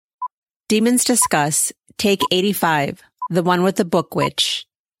Demons Discuss, Take 85, the one with the book witch.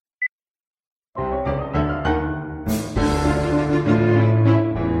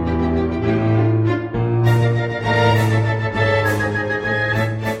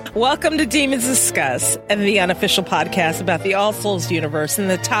 Welcome to Demons Discuss, the unofficial podcast about the All Souls universe and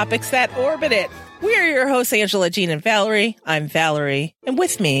the topics that orbit it. We are your hosts, Angela, Jean, and Valerie. I'm Valerie, and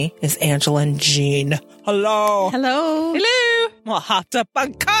with me is Angela and Jean. Hello. Hello. Hello. Well, hopped up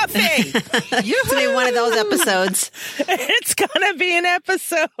on coffee. It's going to be one of those episodes. It's going to be an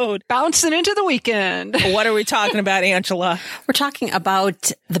episode. Bouncing into the weekend. What are we talking about, Angela? We're talking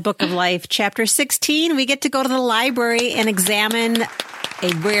about the Book of Life, Chapter 16. We get to go to the library and examine a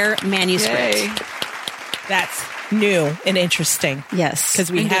rare manuscript. Yay. That's new and interesting. Yes.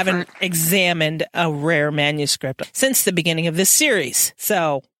 Because we haven't examined a rare manuscript since the beginning of this series.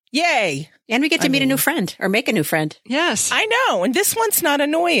 So, yay. And we get to meet a new friend or make a new friend. Yes. I know. And this one's not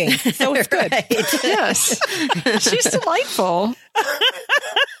annoying. So it's good. Yes. She's delightful.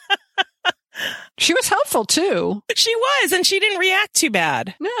 She was helpful, too. She was, and she didn't react too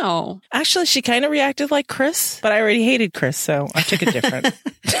bad. No. Actually, she kind of reacted like Chris, but I already hated Chris, so I took it different.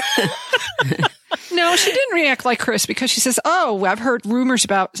 No, she didn't react like Chris because she says, oh, I've heard rumors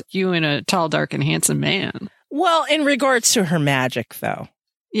about you and a tall, dark, and handsome man. Well, in regards to her magic, though.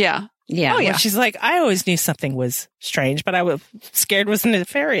 Yeah. Yeah. Oh, yeah. Well, she's like, I always knew something was strange, but I was scared it was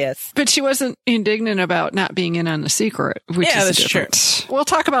nefarious. But she wasn't indignant about not being in on the secret, which Yeah, is that's the difference. We'll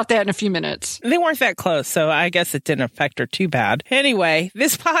talk about that in a few minutes. They weren't that close, so I guess it didn't affect her too bad. Anyway,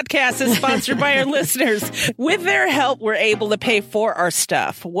 this podcast is sponsored by our listeners. With their help, we're able to pay for our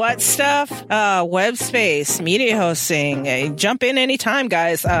stuff. What stuff? Web space, media hosting. Jump in anytime,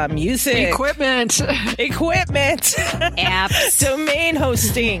 guys. Music. Equipment. Apps. Domain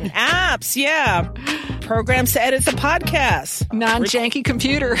hosting. Apps, yeah. Programs to edit the podcast. Non-janky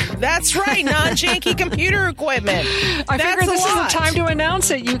computer. That's right, non-janky computer equipment. I figure this is the time to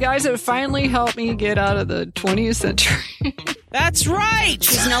announce it. You guys have finally helped me get out of the 20th century. That's right.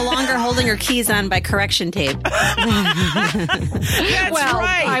 She's no longer holding her keys on by correction tape. That's well,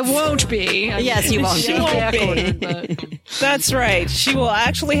 right. I won't be. Yes, you won't She be. won't be. That's right. She will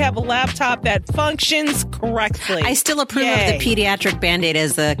actually have a laptop that functions correctly. I still approve of the pediatric Band-Aid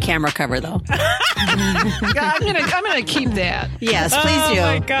as the camera cover, though. I'm gonna keep that. Yes, please do. Oh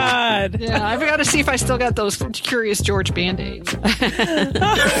my God. Yeah, I've got to see if I still got those Curious George Band-Aids.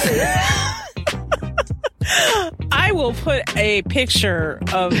 I will put a picture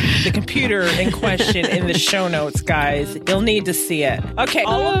of the computer in question in the show notes, guys. You'll need to see it. Okay,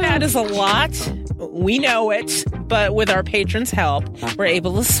 all of that is a lot. We know it, but with our patrons' help, we're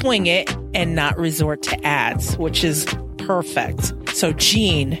able to swing it and not resort to ads, which is perfect. So,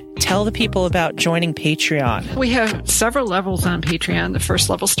 Jean, tell the people about joining Patreon. We have several levels on Patreon. The first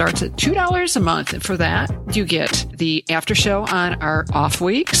level starts at $2 a month. And for that, you get the after show on our off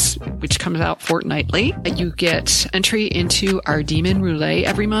weeks, which comes out fortnightly. You get entry into our Demon Roulette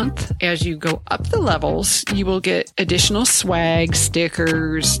every month. As you go up the levels, you will get additional swag,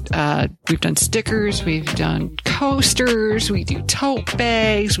 stickers. We've done stickers. We've done coasters. We do tote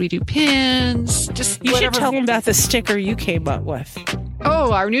bags. We do pins. Just You whatever. should tell them about the sticker you came up with.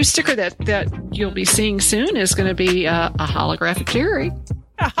 Oh, our new sticker that you'll be seeing soon is going to be a holographic Jerry.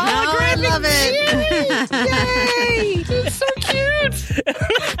 A holographic I love it. Yay! It's so cute.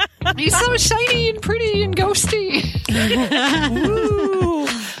 He's so shiny and pretty and ghosty. Woo.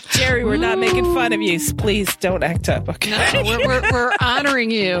 Jerry, we're not making fun of you. So please don't act up, okay? No, we're honoring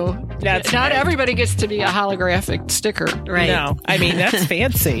you. That's Not right. everybody gets to be a holographic sticker. Right. No, I mean, that's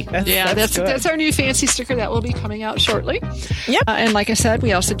fancy. That's good. That's our new fancy sticker that will be coming out shortly. Yep. And like I said,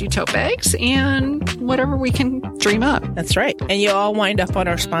 we also do tote bags and whatever we can dream up. That's right. And you all wind up on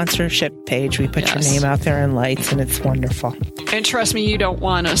our sponsorship page. We put Yes. your name out there in lights, and it's wonderful. And trust me, you don't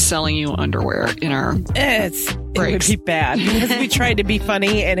want us selling you underwear in our... It would Breaks. be bad because we tried to be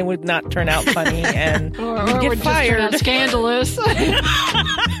funny, and it would not turn out funny, and Or we'd it get would just turn fired. out scandalous.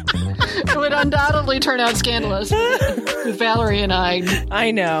 It would undoubtedly turn out scandalous with Valerie and I.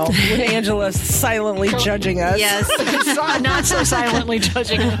 I know. With Angela silently judging us. Yes. Not so silently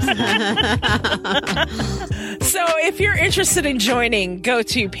judging us. So if you're interested in joining, go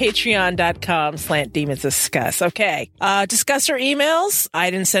to patreon.com/demonsdiscuss. Okay. Discuss our emails. I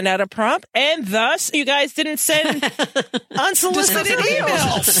didn't send out a prompt, and thus you guys didn't send unsolicited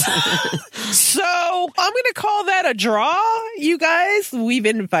emails. So I'm going to call that a draw, you guys. We've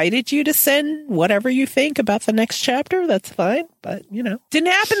invited you to send whatever you think about the next chapter. That's fine. But, didn't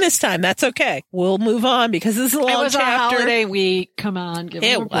happen this time. That's okay. We'll move on because this is a long It was chapter. a holiday week. Come on. Give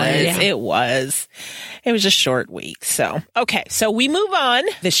them a break. It was. It was just short. short week. So, okay. So we move on.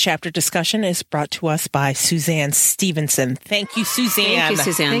 This chapter discussion is brought to us by Suzanne Stevenson. Thank you, Suzanne. Thank you,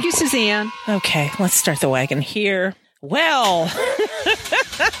 Suzanne. Thank you, Suzanne. Okay, let's start the wagon here. Well,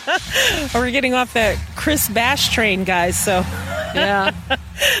 we're getting off that Chris Bash train, guys. So Yeah.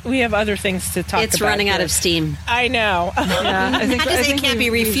 we have other things to talk about. It's running out of steam. I know. Yeah. I think It can't be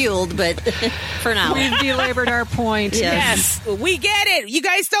refueled, but for now. We've belabored our point. Yes, we get it. You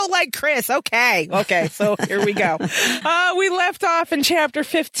guys don't like Chris. Okay. So here we go. We left off in chapter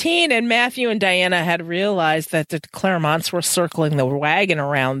 15, and Matthew and Diana had realized that the Claremonts were circling the wagon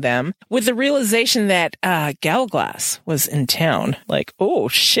around them with the realization that Galglass was in town. Like, oh,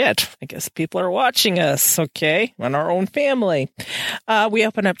 shit. I guess people are watching us. Okay. And our own family. We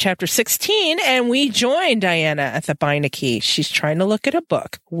open up chapter 16, and we join Diana at the Beinecke. She's trying to look at a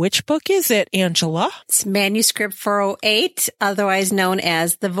book. Which book is it, Angela? It's manuscript 408, otherwise known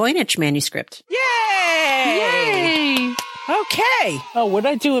as the Voynich manuscript. Yay! Yay! Okay. Oh, what did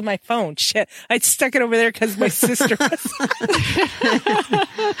I do with my phone? Shit. I stuck it over there because my sister was. Is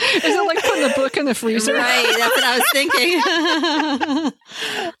it like putting the book in the freezer? Right, that's what I was thinking.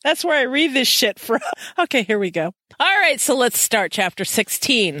 That's where I read this shit from. Okay, here we go. All right, so let's start chapter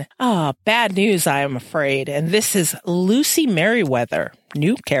 16. Oh, bad news, I am afraid. And this is Lucy Merriweather,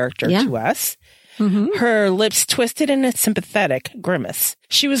 new character to us. Mm-hmm. Her lips twisted in a sympathetic grimace.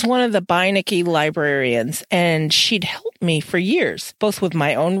 She was one of the Beinecke librarians, and she'd helped me for years, both with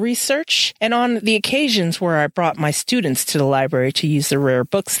my own research and on the occasions where I brought my students to the library to use the rare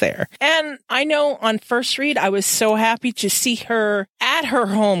books there. And I know on first read, I was so happy to see her at her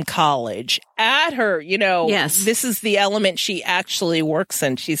home college, at her, Yes. This is the element she actually works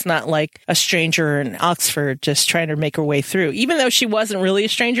in. She's not like a stranger in Oxford just trying to make her way through, even though she wasn't really a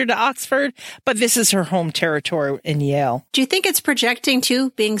stranger to Oxford, but this is her home territory in Yale. Do you think it's projecting too,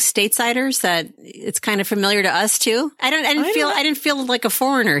 being stateside, that it's kind of familiar to us too? I didn't feel like a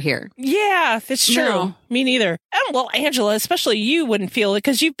foreigner here. Yeah, that's true. No. Me neither. And well, Angela, especially you wouldn't feel it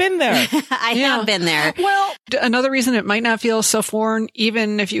because you've been there. I have been there. Well, another reason it might not feel so foreign,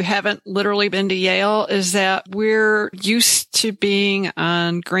 even if you haven't literally been to Yale, is that we're used to being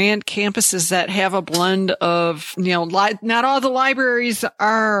on grand campuses that have a blend of, not all the libraries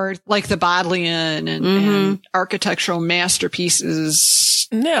are like the Bodleian and architectural masterpieces.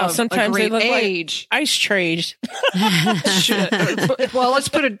 No, of sometimes a they great look age. like ice trades. Well, let's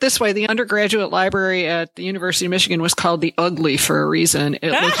put it this way. The undergraduate library at the University of Michigan was called the Ugly for a reason.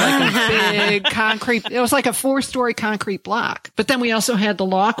 It looked like a big concrete, it was like a 4-story concrete block. But then we also had the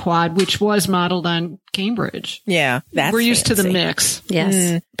Law Quad, which was modeled on Cambridge. Yeah, that's We're used to the fancy. mix.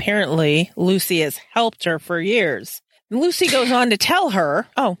 Yes. Apparently, Lucy has helped her for years. Lucy goes on to tell her,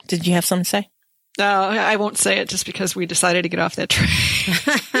 oh, did you have something to say? No, I won't say it just because we decided to get off that train.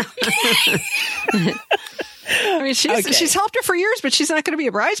 I mean, she's helped her for years, but she's not going to be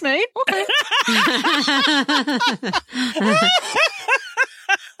a bridesmaid. Okay.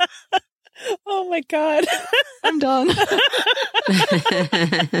 Oh my God. I'm done.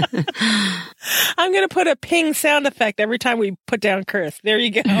 I'm going to put a ping sound effect every time we put down Chris. There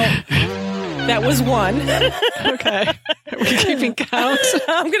you go. That was one. Okay. Are we keeping count?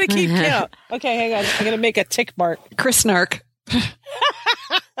 I'm going to keep count. Okay, hang on. I'm going to make a tick mark. Chris Snark.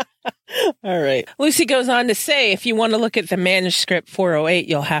 All right. Lucy goes on to say, if you want to look at the manuscript 408,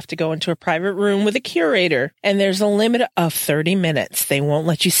 you'll have to go into a private room with a curator. And there's a limit of 30 minutes. They won't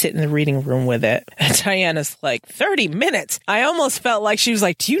let you sit in the reading room with it. And Diana's like, 30 minutes? I almost felt like she was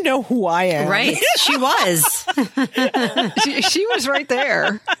like, do you know who I am? Right. She was. She was right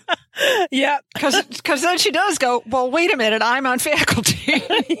there. Yeah. Because then she does go, well, wait a minute, I'm on faculty.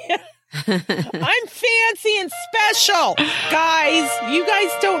 Yeah. I'm fancy and special. Guys, you guys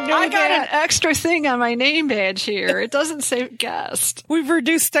don't know I got that. an extra thing on my name badge here. It doesn't say guest. We've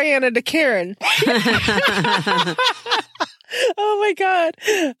reduced Diana to Karen. Oh my God.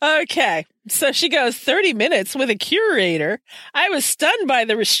 Okay. So she goes 30 minutes with a curator. I was stunned by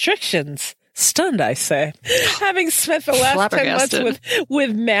the restrictions. Stunned, I say. Having spent the last 10 months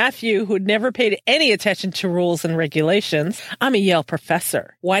with Matthew, who'd never paid any attention to rules and regulations. I'm a Yale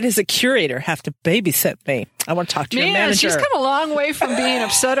professor. Why does a curator have to babysit me? I want to talk to your manager. She's come a long way from being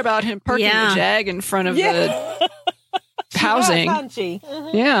upset about him parking the Jag in front of the housing.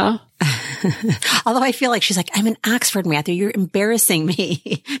 Yeah. Although I feel like she's like, I'm in Oxford, Matthew. You're embarrassing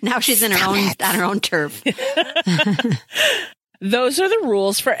me. Now she's on her own turf. Those are the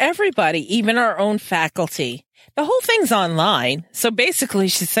rules for everybody, even our own faculty. The whole thing's online. So basically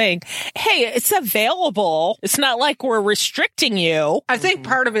she's saying, hey, it's available. It's not like we're restricting you. I think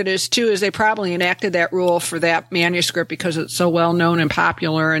part of it is they probably enacted that rule for that manuscript because it's so well known and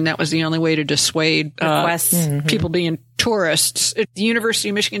popular, and that was the only way to dissuade people being tourists. The University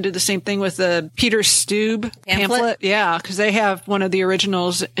of Michigan did the same thing with the Peter Stube pamphlet. Yeah, because they have one of the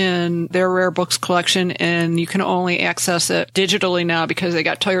originals in their rare books collection, and you can only access it digitally now because they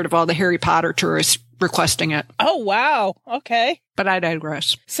got tired of all the Harry Potter tourists requesting it. Oh, wow. Okay. But I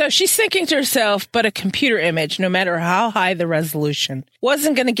digress. So she's thinking to herself, but a computer image, no matter how high the resolution,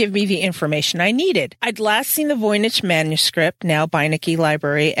 wasn't going to give me the information I needed. I'd last seen the Voynich manuscript, now Beinecke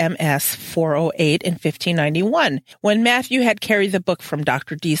Library MS 408 in 1591, when Matthew had carried the book from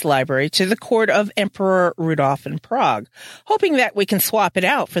Dr. D's library to the court of Emperor Rudolph in Prague, hoping that we can swap it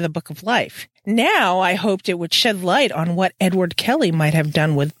out for the Book of Life. Now I hoped it would shed light on what Edward Kelly might have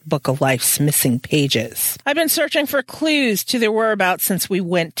done with Book of Life's missing pages. I've been searching for clues to their whereabouts since we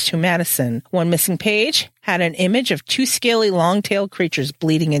went to Madison. One missing page had an image of two scaly long-tailed creatures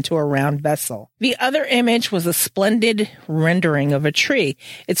bleeding into a round vessel. The other image was a splendid rendering of a tree,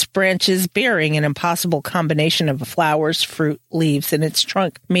 its branches bearing an impossible combination of flowers, fruit, leaves, and its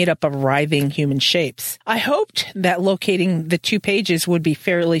trunk made up of writhing human shapes. I hoped that locating the two pages would be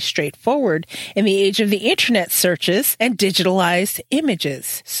fairly straightforward in the age of the internet searches and digitalized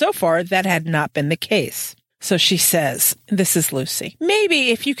images. So far, that had not been the case. So she says, this is Lucy. Maybe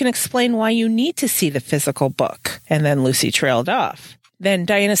if you can explain why you need to see the physical book. And then Lucy trailed off. Then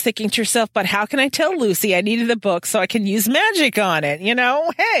Diana's thinking to herself, but how can I tell Lucy I needed the book so I can use magic on it? You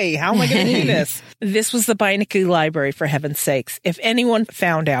know, hey, how am I going to do this? This was the Beinecke Library, for heaven's sakes. If anyone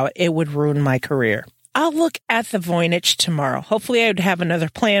found out, it would ruin my career. I'll look at the Voynich tomorrow. Hopefully I would have another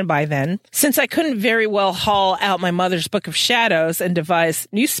plan by then. Since I couldn't very well haul out my mother's Book of Shadows and devise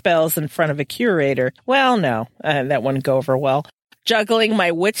new spells in front of a curator, well, no, that wouldn't go over well. Juggling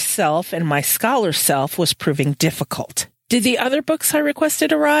my witch self and my scholar self was proving difficult. Did the other books I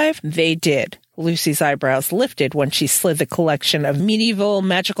requested arrive? They did. Lucy's eyebrows lifted when she slid the collection of medieval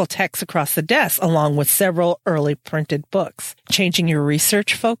magical texts across the desk, along with several early printed books. Changing your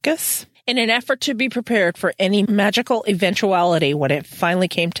research focus? In an effort to be prepared for any magical eventuality when it finally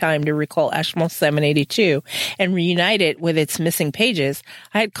came time to recall Ashmole 782 and reunite it with its missing pages,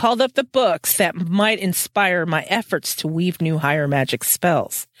 I had called up the books that might inspire my efforts to weave new higher magic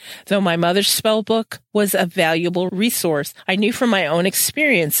spells. Though my mother's spell book was a valuable resource, I knew from my own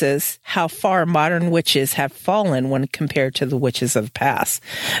experiences how far modern witches have fallen when compared to the witches of the past.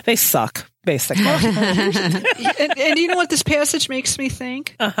 They suck. Basically. and you know what this passage makes me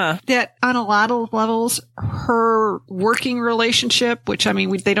think? That on a lot of levels, her working relationship, which, I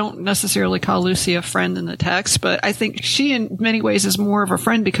mean, they don't necessarily call Lucy a friend in the text, but I think she in many ways is more of a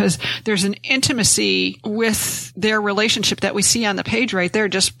friend because there's an intimacy with their relationship that we see on the page right there,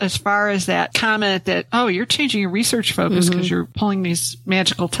 just as far as that comment that, oh, you're changing your research focus because you're pulling these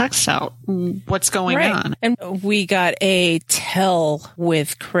magical texts out. What's going on? And we got a tell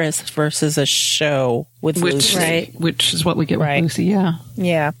with Chris versus a show with Lucy. Right. Which is what we get with Lucy, yeah.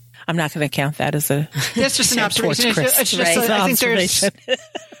 Yeah. I'm not going to count that as a... That's just an observation. It's just I think there's...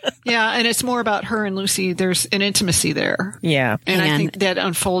 Yeah, and it's more about her and Lucy. There's an intimacy there. Yeah. And I think that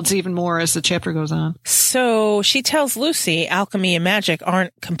unfolds even more as the chapter goes on. So she tells Lucy alchemy and magic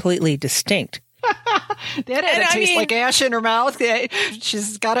aren't completely distinct. That had a taste like ash in her mouth.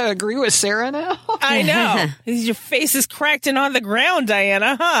 She's got to agree with Sarah now. I know. Your face is cracked and on the ground,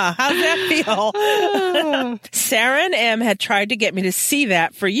 Diana, huh? How's that feel? Sarah and Em had tried to get me to see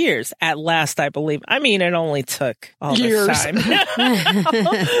that for years. At last, I believe. I mean, it only took all years. This time.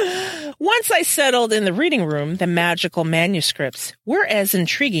 Once I settled in the reading room, the magical manuscripts were as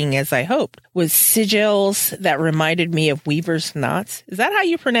intriguing as I hoped, with sigils that reminded me of weaver's knots. Is that how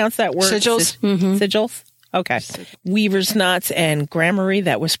you pronounce that word? Sigils? Sigils? Okay. Weaver's knots and gramarye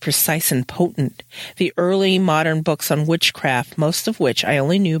that was precise and potent. The early modern books on witchcraft, most of which I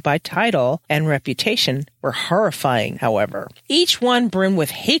only knew by title and reputation, were horrifying, however. Each one brimmed with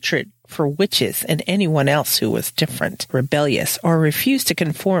hatred for witches and anyone else who was different, rebellious, or refused to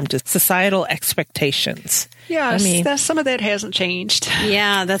conform to societal expectations. Yeah, I mean, some of that hasn't changed.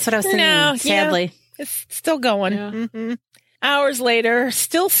 Yeah, that's what I was thinking, sadly. Yeah, it's still going. Yeah. Mm-hmm. Hours later,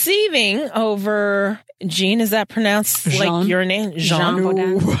 still seething over, Jean, is that pronounced Jean? Like your name? Jean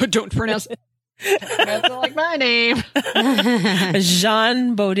Bodin. Don't pronounce it. That's like my name.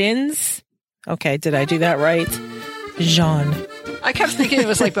 Jean Bodin's. Okay, did I do that right? Jean. I kept thinking it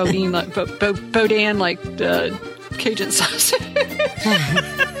was like Bodin, like Cajun sausage.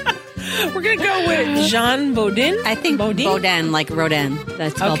 We're going to go with Jean Bodin. I think Bodin, like Rodin.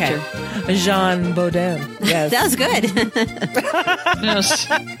 That's sculpture. Okay. Jean Bodin. Yes. That was good. Yes.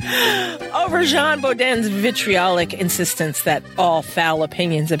 Over Jean Bodin's vitriolic insistence that all foul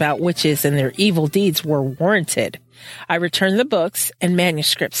opinions about witches and their evil deeds were warranted, I returned the books and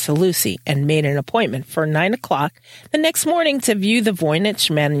manuscripts to Lucy and made an appointment for 9 o'clock the next morning to view the Voynich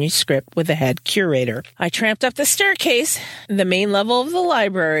manuscript with the head curator. I tramped up the staircase, the main level of the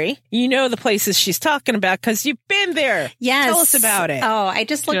library. You know the places she's talking about because you've been there. Yes. Tell us about it. Oh, I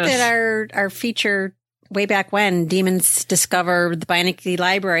just looked at our feature way back when, Demons Discover the Beinecke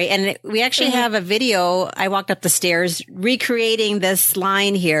Library. And we actually have a video. I walked up the stairs recreating this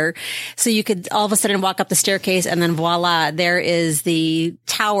line here. So you could all of a sudden walk up the staircase and then voila, there is the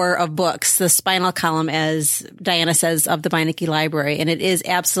tower of books, the spinal column, as Diana says, of the Beinecke Library. And it is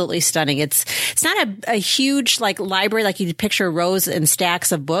absolutely stunning. It's not a huge like library like you'd picture rows and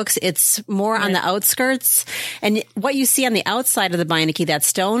stacks of books. It's more on the outskirts. And what you see on the outside of the Beinecke, that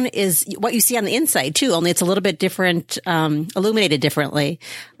stone, is what you see on the inside too. Only it's a little bit different, illuminated differently.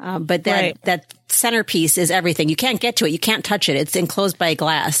 But that centerpiece is everything. You can't get to it. You can't touch it. It's enclosed by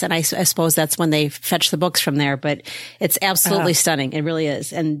glass. And I suppose that's when they fetch the books from there. But it's absolutely stunning. It really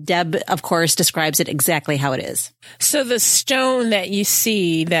is. And Deb, of course, describes it exactly how it is. So the stone that you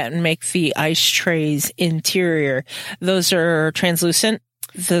see that make the ice trays interior, those are translucent?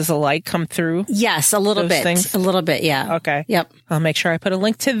 Does the light come through? Yes, a little bit. Things? A little bit, yeah. Okay. Yep. I'll make sure I put a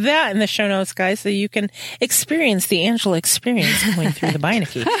link to that in the show notes, guys, so you can experience the Angela experience going through the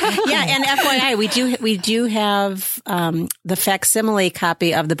Beinecke. Yeah, and FYI, we do have the facsimile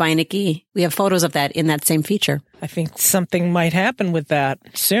copy of the Beinecke. We have photos of that in that same feature. I think something might happen with that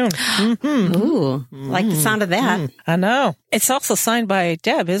soon. Mm-hmm. Ooh, like the sound of that. I know. It's also signed by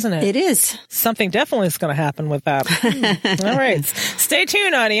Deb, isn't it? It is. Something definitely is going to happen with that. All right. Stay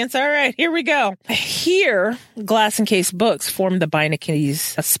tuned, audience. All right, here we go. Here, glass encased books form the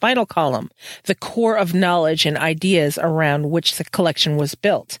Beinecke's spinal column, the core of knowledge and ideas around which the collection was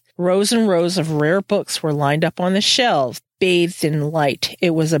built. Rows and rows of rare books were lined up on the shelves, bathed in light. It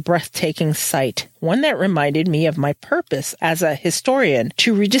was a breathtaking sight, one that reminded me of my purpose as a historian,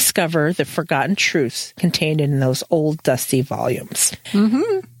 to rediscover the forgotten truths contained in those old dusty volumes.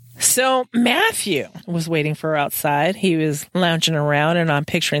 Mm-hmm. So Matthew was waiting for her outside. He was lounging around, and I'm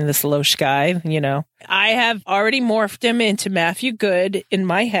picturing this Loesch guy, you know. I have already morphed him into Matthew Good in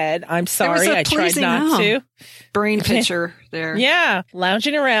my head. I'm sorry. I tried not to. Brain picture there. Yeah.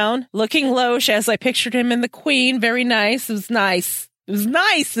 Lounging around, looking Loesch as I pictured him in The Queen. Very nice. It was nice. It was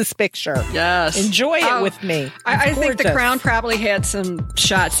nice, this picture. Yes. Enjoy it with me. I think The Crown probably had some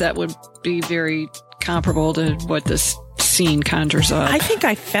shots that would be very comparable to what this scene conjures up. I think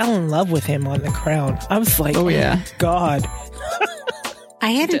I fell in love with him on The Crown. I was like, oh yeah, God. I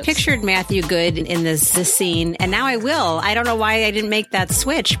hadn't pictured Matthew Good in this scene, and now I will. I don't know why I didn't make that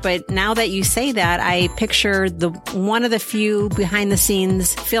switch, but now that you say that, I picture one of the few behind the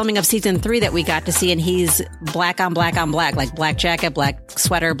scenes filming of season 3 that we got to see, and he's black on black on black, like black jacket, black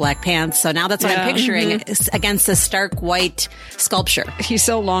sweater, black pants. So now that's what I'm picturing against the stark white sculpture. He's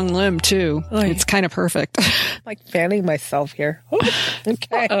so long-limbed too. It's kind of perfect. I'm like fanning myself here.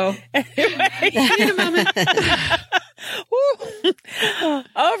 Okay. Uh-oh. Anyway.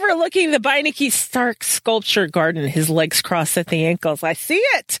 Overlooking the Beinecke stark sculpture garden, his legs crossed at the ankles. I see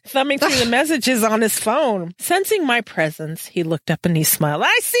it! Thumbing through the messages on his phone. Sensing my presence, he looked up and he smiled.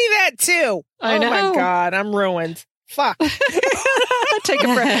 I see that too! I know. Oh my God, I'm ruined. Fuck. Take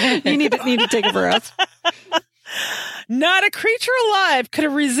a breath. You need to take a breath. Not a creature alive could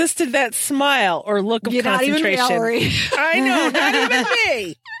have resisted that smile or look of concentration. Not even Mallory. I know, not even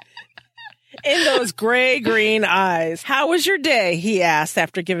me. In those gray-green eyes. How was your day? He asked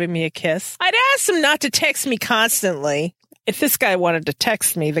after giving me a kiss. I'd asked him not to text me constantly. If this guy wanted to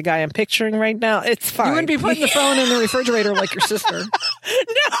text me, the guy I'm picturing right now, it's fine. You wouldn't be putting the phone in the refrigerator like your sister.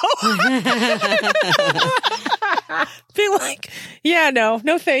 No. Be like,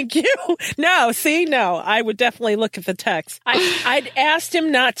 no, thank you. No, I would definitely look at the text. I'd asked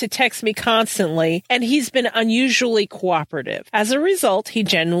him not to text me constantly, and he's been unusually cooperative. As a result, he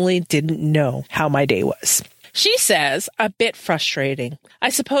genuinely didn't know how my day was. She says, a bit frustrating. I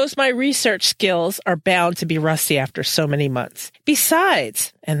suppose my research skills are bound to be rusty after so many months.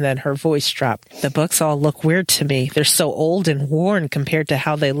 Besides, and then her voice dropped, the books all look weird to me. They're so old and worn compared to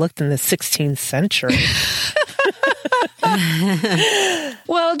how they looked in the 16th century.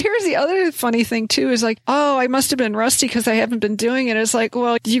 Well, here's the other funny thing too, is like, oh, I must have been rusty because I haven't been doing it. It's like,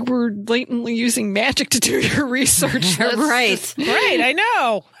 well, you were latently using magic to do your research. Right, I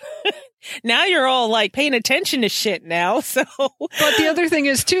know. Now you're all like paying attention to shit now. So, But the other thing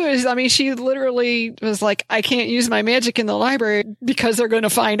is too, I mean, she literally was like, I can't use my magic in the library because they're going to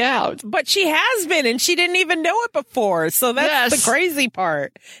find out. but she has been, and she didn't even know it before. So that's the crazy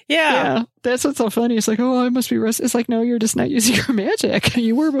part. Yeah. That's what's so funny. It's like, oh, I must be restless. It's like, no, you're just not using your magic.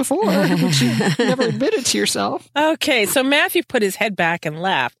 You were before. But you never admitted to yourself. Okay, so Matthew put his head back and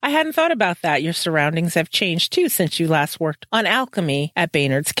laughed. I hadn't thought about that. Your surroundings have changed too since you last worked on alchemy at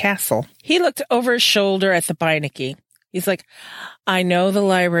Baynard's Castle. He looked over his shoulder at the Beinecke. He's like, I know the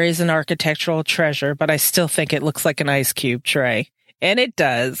library is an architectural treasure, but I still think it looks like an ice cube tray. And it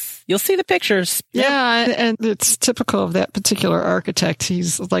does. You'll see the pictures. Yeah, and it's typical of that particular architect.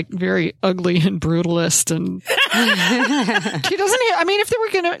 He's like very ugly and brutalist, and he doesn't. I mean, if they were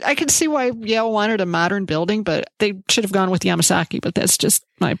gonna, I could see why Yale wanted a modern building, but they should have gone with Yamasaki. But that's just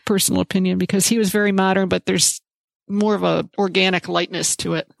my personal opinion because he was very modern, but there's more of a organic lightness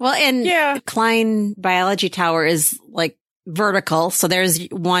to it. Well, and Klein Biology Tower is like vertical. So there's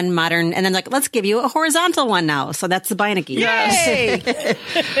one modern, and then like, let's give you a horizontal one now. So that's the Beinecke. Yay!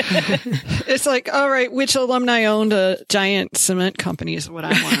 It's like, all right, which alumni owned a giant cement company is what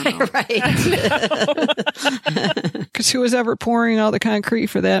I want to know. Right. Because who was ever pouring all the concrete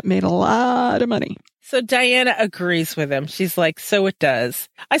for that made a lot of money. So Diana agrees with him. She's like, so it does.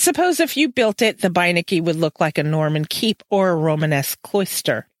 I suppose if you built it, the Beinecke would look like a Norman keep or a Romanesque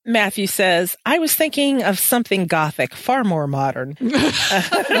cloister. Matthew says, I was thinking of something Gothic, far more modern.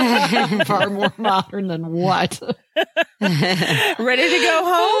 Far more modern than what? Ready to go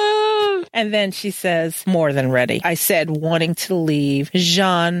home? And then she says, more than ready. I said, wanting to leave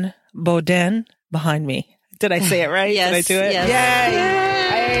Jean Bodin behind me. Did I say it right? Yes. Did I do it? Yes.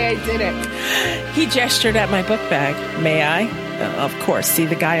 Yay! I did it. He gestured at my book bag. May I? Of course. See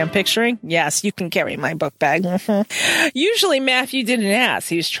the guy I'm picturing? Yes, you can carry my book bag. Usually Matthew didn't ask.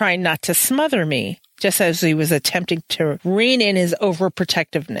 He was trying not to smother me. Just as he was attempting to rein in his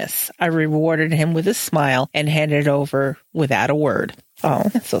overprotectiveness, I rewarded him with a smile and handed it over without a word. Oh,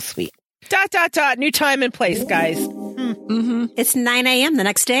 that's so sweet. ... New time and place, guys. It's 9 a.m. the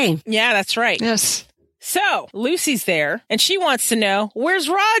next day. Yeah, that's right. Yes. So Lucy's there and she wants to know, where's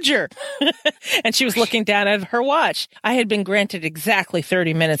Roger? And she was looking down at her watch. I had been granted exactly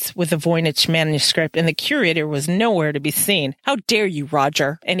 30 minutes with the Voynich manuscript and the curator was nowhere to be seen. How dare you,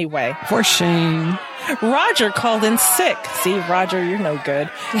 Roger? Anyway. For shame. Roger called in sick. See, Roger, you're no good.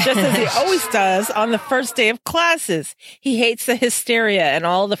 Just as he always does on the first day of classes. He hates the hysteria and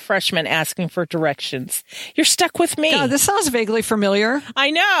all the freshmen asking for directions. You're stuck with me. God, this sounds vaguely familiar.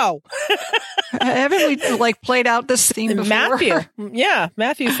 I know. Haven't we like played out this theme before? Matthew. Yeah.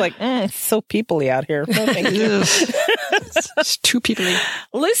 Matthew's like, it's so people-y out here. No, thank you. It's too people-y.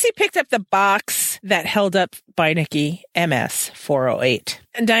 Lucy picked up the box that held up Beinecke MS 408.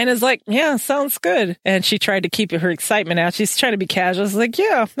 And Diana's like, yeah, sounds good. And she tried to keep her excitement out. She's trying to be casual. She's like,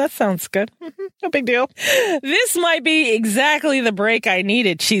 yeah, that sounds good. No big deal. This might be exactly the break I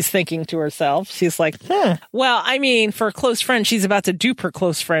needed, she's thinking to herself. She's like, well, I mean, for a close friend, she's about to dupe her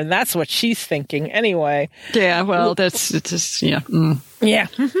close friend. That's what she's thinking anyway. Yeah, well, it's just, yeah. Yeah.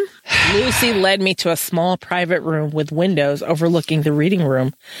 Lucy led me to a small private room with windows overlooking the reading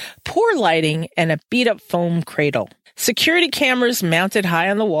room, poor lighting, and a beat-up foam cradle. Security cameras mounted high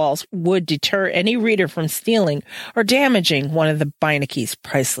on the walls would deter any reader from stealing or damaging one of the Beinecke's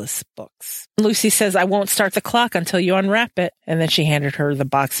priceless books. Lucy says, I won't start the clock until you unwrap it. And then she handed her the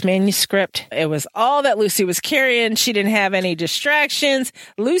box manuscript. It was all that Lucy was carrying. She didn't have any distractions.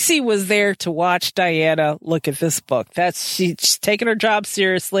 Lucy was there to watch Diana look at this book. She's taking her job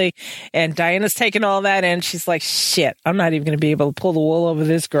seriously. And Diana's taking all that in. She's like, shit, I'm not even going to be able to pull the wool over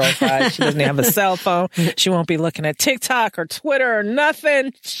this girl's eyes. She doesn't have a cell phone. She won't be looking at TikTok or Twitter or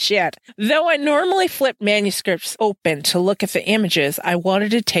nothing. Shit. Though I normally flip manuscripts open to look at the images, I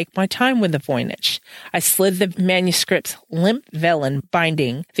wanted to take my time with the Voynich. I slid the manuscript's limp vellum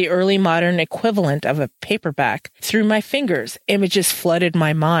binding, the early modern equivalent of a paperback, through my fingers. Images flooded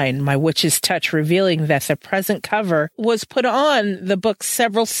my mind, my witch's touch revealing that the present cover was put on the book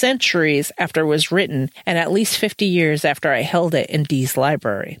several centuries after it was written and at least 50 years after I held it in Dee's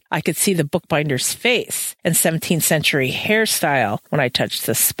library. I could see the bookbinder's face and 17th century hairstyle when I touched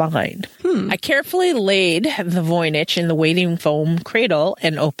the spine. I carefully laid the Voynich in the waiting foam cradle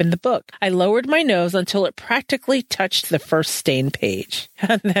and opened the book. I lowered my nose until it practically touched the first stained page.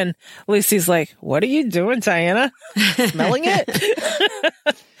 And then Lucy's like, what are you doing, Diana? Smelling it?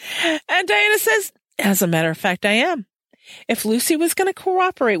 And Diana says, as a matter of fact, I am. If Lucy was going to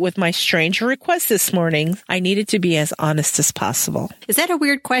cooperate with my strange request this morning, I needed to be as honest as possible. Is that a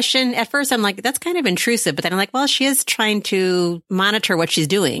weird question? At first, I'm like, that's kind of intrusive. But then I'm like, well, she is trying to monitor what she's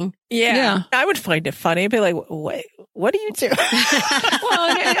doing. Yeah. I would find it funny. I'd be like, wait, what do you do?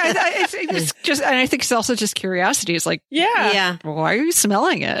 Well, it's just, and I think it's also just curiosity. It's like, yeah. Why are you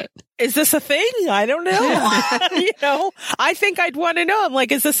smelling it? Is this a thing? I don't know. I think I'd want to know. I'm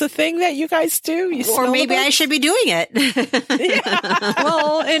like, is this a thing that you guys do? Or maybe I should be doing it. Yeah.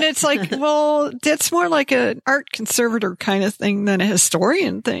 Well, and it's like, well, that's more like an art conservator kind of thing than a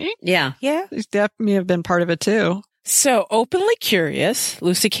historian thing. Yeah. Yeah. That may have been part of it too. So, openly curious,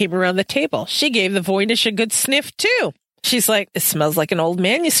 Lucy came around the table. She gave the Voynich a good sniff, too. She's like, it smells like an old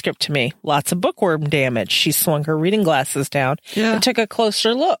manuscript to me. Lots of bookworm damage. She swung her reading glasses down and took a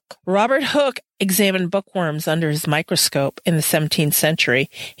closer look. Robert Hooke examined bookworms under his microscope in the 17th century.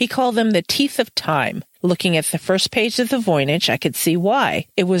 He called them the teeth of time. Looking at the first page of the Voynich, I could see why.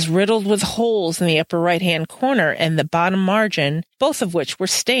 It was riddled with holes in the upper right-hand corner and the bottom margin, both of which were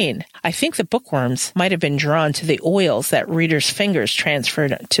stained. I think the bookworms might have been drawn to the oils that readers' fingers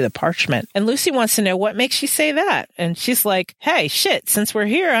transferred to the parchment. And Lucy wants to know, what makes you say that? And she's like, hey, shit, since we're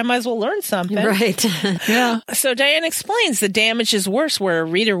here, I might as well learn something. Right. Yeah. So Diane explains the damage is worse where a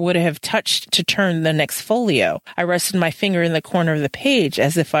reader would have touched to turn the next folio. I rested my finger in the corner of the page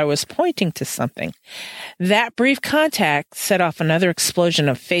as if I was pointing to something. That brief contact set off another explosion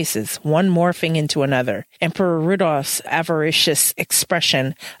of faces, one morphing into another. Emperor Rudolph's avaricious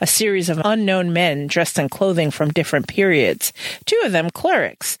expression, a series of unknown men dressed in clothing from different periods, 2 of them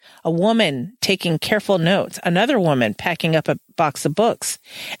clerics, a woman taking careful notes, another woman packing up a box of books,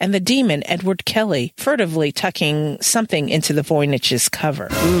 and the demon Edward Kelly furtively tucking something into the Voynich's cover.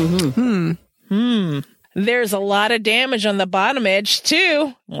 There's a lot of damage on the bottom edge,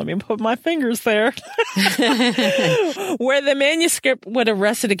 too. Let me put my fingers there. Where the manuscript would have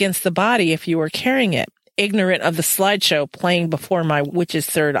rested against the body if you were carrying it. Ignorant of the slideshow playing before my witch's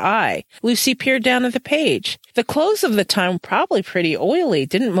third eye, Lucy peered down at the page. The clothes of the time were probably pretty oily.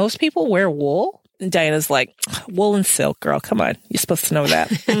 Didn't most people wear wool? And Diana's like, wool and silk, girl. Come on. You're supposed to know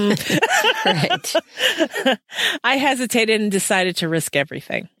that. Right. I hesitated and decided to risk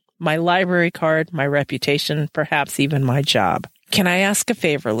everything. My library card, my reputation, perhaps even my job. Can I ask a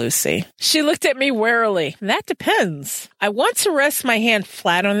favor, Lucy? She looked at me warily. That depends. I want to rest my hand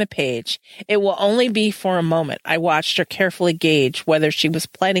flat on the page. It will only be for a moment. I watched her carefully gauge whether she was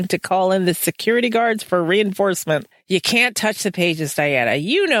planning to call in the security guards for reinforcement. You can't touch the pages, Diana.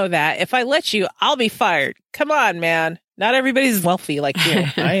 You know that. If I let you, I'll be fired. Come on, man. Not everybody's wealthy like you.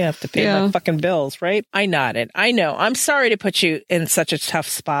 I have to pay my fucking bills, right? I nodded. I know. I'm sorry to put you in such a tough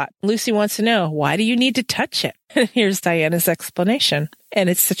spot. Lucy wants to know, why do you need to touch it? Here's Diana's explanation. And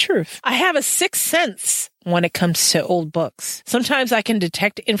it's the truth. I have a sixth sense when it comes to old books. Sometimes I can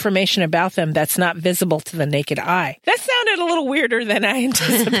detect information about them that's not visible to the naked eye. That sounded a little weirder than I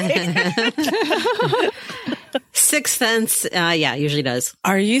anticipated. Sixth sense, usually does.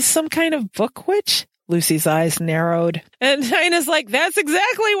 Are you some kind of book witch? Lucy's eyes narrowed. And Diana's like, that's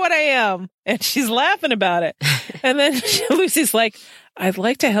exactly what I am. And she's laughing about it. And then Lucy's like, I'd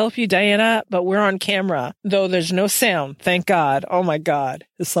like to help you, Diana, but we're on camera, though there's no sound. Thank God. Oh, my God.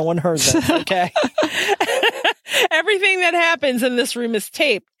 If someone heard this, okay? Everything that happens in this room is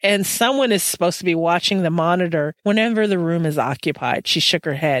taped, and someone is supposed to be watching the monitor whenever the room is occupied. She shook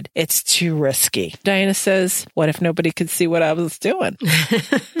her head. It's too risky. Diana says, what if nobody could see what I was doing?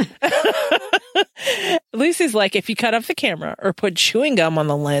 Lucy's like, if you cut off the camera or put chewing gum on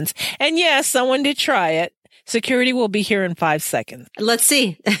the lens, and yes, someone did try it, security will be here in 5 seconds. Let's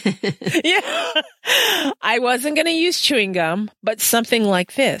see. Yeah. I wasn't going to use chewing gum, but something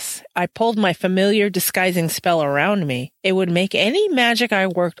like this. I pulled my familiar disguising spell around me. It would make any magic I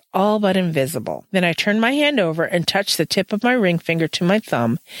worked all but invisible. Then I turned my hand over and touched the tip of my ring finger to my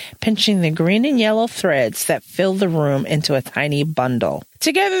thumb, pinching the green and yellow threads that filled the room into a tiny bundle.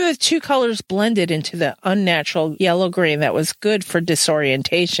 Together, the 2 colors blended into the unnatural yellow-green that was good for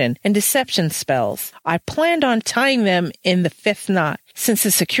disorientation and deception spells. I planned on tying them in the 5th knot, since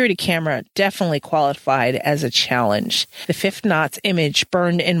the security camera definitely qualified as a challenge. The 5th knot's image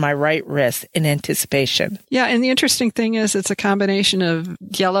burned in my right wrist in anticipation. Yeah, and the interesting thing is it's a combination of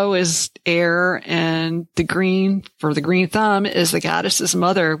yellow is air and the green for the green thumb is the goddess's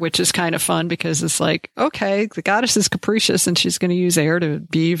mother, which is kind of fun because it's like, okay, the goddess is capricious and she's going to use air to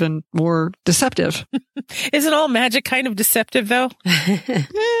be even more deceptive. Isn't all magic kind of deceptive, though?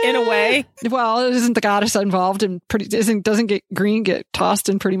 In a way? Well, isn't the goddess involved in doesn't get green get tossed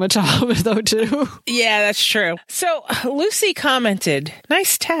in pretty much all of it, though, too? Yeah, that's true. So Lucy commented,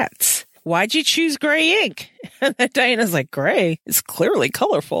 nice tats. why'd you choose gray ink? And then Diana's like, gray? It's clearly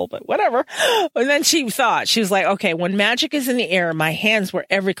colorful, but whatever. And then she was like, okay, when magic is in the air, my hands were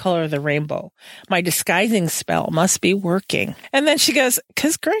every color of the rainbow. My disguising spell must be working. And then she goes,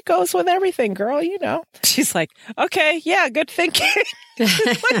 'cause gray goes with everything, girl, you know. She's like, okay, yeah, good thinking.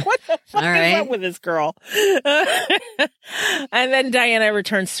 Like, what the fuck is up with this girl? And then Diana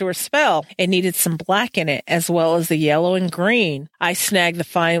returns to her spell. It needed some black in it, as well as the yellow and green. I snagged the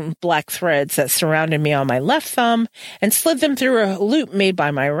fine black threads that surrounded me on my left thumb and slid them through a loop made by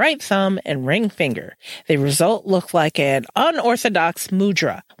my right thumb and ring finger. The result looked like an unorthodox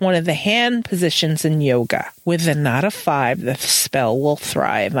mudra, one of the hand positions in yoga. With the knot of 5, the spell will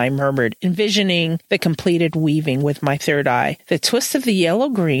thrive, I murmured, envisioning the completed weaving with my third eye. The twist of the yellow,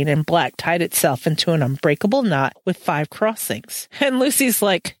 green, and black tied itself into an unbreakable knot with 5 crossings. And Lucy's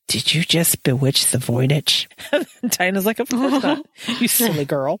like, did you just bewitch the Voynich? And Diana's like, of course not, you silly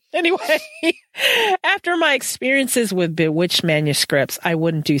girl. Anyway, after my experiences with bewitched manuscripts, I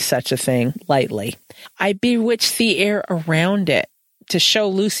wouldn't do such a thing lightly. I bewitched the air around it. To show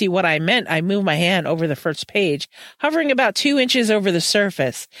Lucy what I meant, I moved my hand over the first page, hovering about 2 inches over the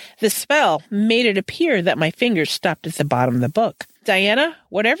surface. The spell made it appear that my fingers stopped at the bottom of the book. Diana,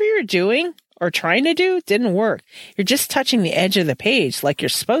 whatever you're doing or trying to do didn't work. You're just touching the edge of the page like you're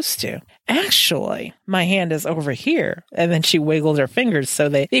supposed to. Actually, my hand is over here. And then she wiggled her fingers so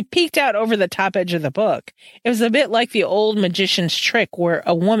they peeked out over the top edge of the book. It was a bit like the old magician's trick where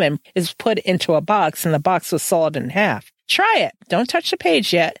a woman is put into a box and the box was sawed in half. Try it. Don't touch the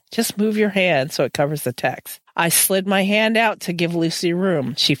page yet. Just move your hand so it covers the text. I slid my hand out to give Lucy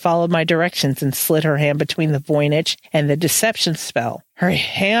room. She followed my directions and slid her hand between the Voynich and the deception spell. Her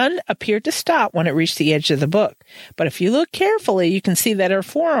hand appeared to stop when it reached the edge of the book, but if you look carefully, you can see that her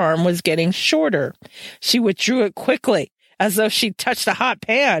forearm was getting shorter. She withdrew it quickly, as though she touched a hot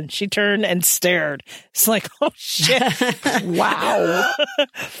pan. She turned and stared. It's like, oh shit. Wow.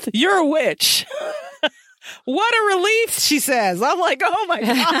 You're a witch. What a relief, she says. I'm like, oh my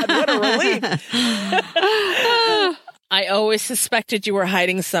God, what a relief. I always suspected you were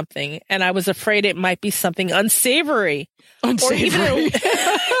hiding something, and I was afraid it might be something unsavory. Or even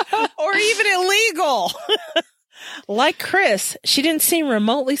illegal. Like Chris, she didn't seem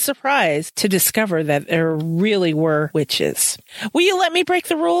remotely surprised to discover that there really were witches. Will you let me break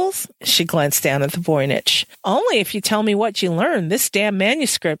the rules? She glanced down at the Voynich. Only if you tell me what you learned. This damn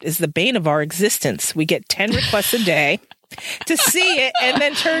manuscript is the bane of our existence. We get 10 requests a day to see it and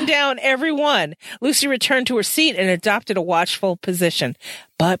then turn down every one. Lucy returned to her seat and adopted a watchful position.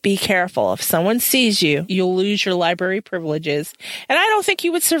 But be careful. If someone sees you, you'll lose your library privileges. And I don't think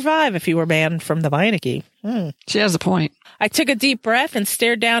you would survive if you were banned from the Beinecke. She has a point. I took a deep breath and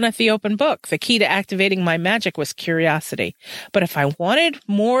stared down at the open book. The key to activating my magic was curiosity. But if I wanted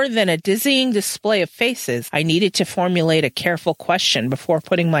more than a dizzying display of faces, I needed to formulate a careful question before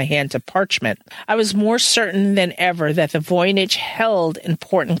putting my hand to parchment. I was more certain than ever that the Voynich held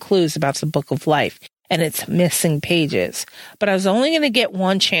important clues about the Book of Life and its missing pages, but I was only going to get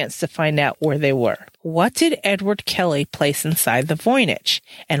one chance to find out where they were. What did Edward Kelly place inside the Voynich,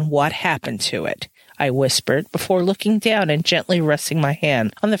 and what happened to it? I whispered, before looking down and gently resting my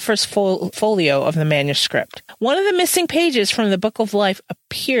hand on the first folio of the manuscript. One of the missing pages from the Book of Life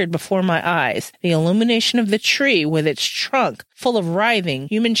appeared before my eyes, the illumination of the tree with its trunk full of writhing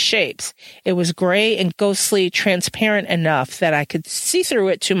human shapes. It was gray and ghostly, transparent enough that I could see through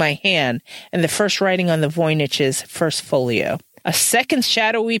it to my hand and the first writing on the Voynich's first folio. A second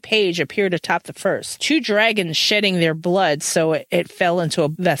shadowy page appeared atop the first, 2 dragons shedding their blood so it fell into a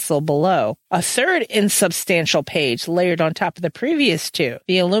vessel below. A third insubstantial page layered on top of the previous 2,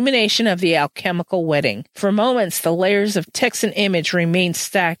 the illumination of the alchemical wedding. For moments, the layers of text and image remained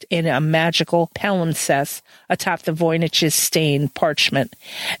stacked in a magical palimpsest atop the Voynich's stained parchment.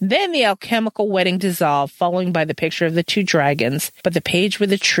 Then the alchemical wedding dissolved, following by the picture of the 2 dragons, but the page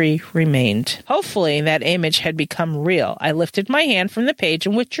with the tree remained. Hopefully that image had become real. I lifted my hand from the page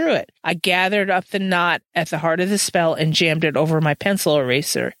and withdrew it. I gathered up the knot at the heart of the spell and jammed it over my pencil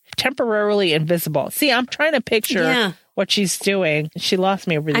eraser. Temporarily invisible. See, I'm trying to picture what she's doing. She lost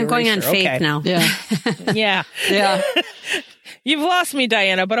me over the I'm eraser. going on faith now. Yeah. Yeah. You've lost me,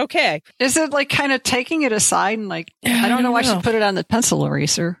 Diana, but okay. Is it like kind of taking it aside and like, I don't know why she put it on the pencil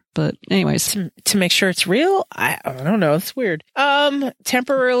eraser, but anyways. To make sure it's real? I don't know. It's weird.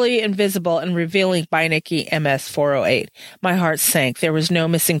 Temporarily invisible and revealing Beinecke MS 408. My heart sank. There was no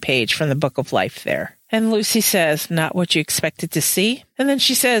missing page from the Book of Life there. And Lucy says, not what you expected to see? And then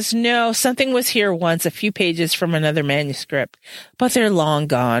she says, no, something was here once, a few pages from another manuscript, but they're long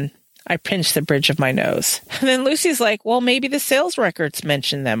gone. I pinched the bridge of my nose. And then Lucy's like, well, maybe the sales records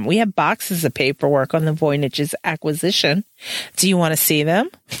mention them. We have boxes of paperwork on the Voynich's acquisition. Do you want to see them?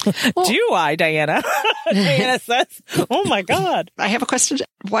 Well, do I, Diana? Diana says, oh my God. I have a question.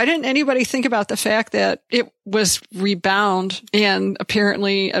 Why didn't anybody think about the fact that it was rebound and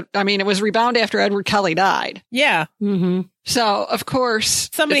apparently, it was rebound after Edward Kelly died. Yeah. Mm-hmm. So, of course,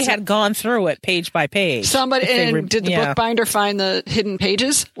 somebody had gone through it page by page. Did the bookbinder find the hidden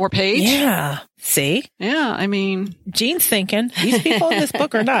pages or page? Yeah. See? Yeah. I mean, Gene's thinking these people in this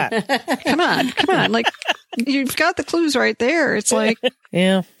book are not. Come on. Like, you've got the clues right there. It's like,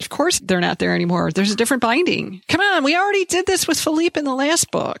 yeah, of course they're not there anymore. There's a different binding. Come on. We already did this with Philippe in the last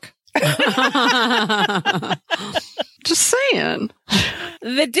book. Just saying.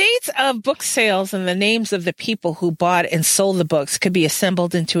 The dates of book sales and the names of the people who bought and sold the books could be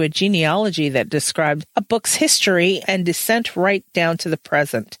assembled into a genealogy that described a book's history and descent right down to the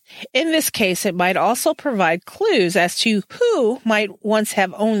present. In this case, it might also provide clues as to who might once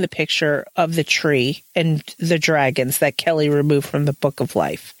have owned the picture of the tree and the dragons that Kelly removed from the Book of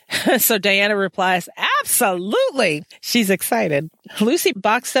Life. So Diana replies, absolutely. She's excited. Lucy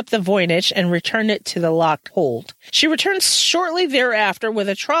boxed up the Voynich and returned it to the locked hold. She returns shortly thereafter with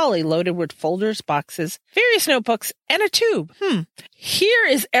a trolley loaded with folders, boxes, various notebooks, and a tube. Here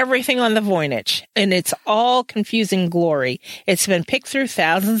is everything on the Voynich, and it's all confusing glory. It's been picked through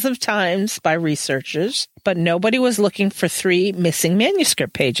thousands of times by researchers, but nobody was looking for 3 missing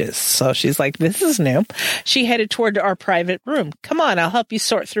manuscript pages. So she's like, this is new. She headed toward our private room. Come on, I'll help you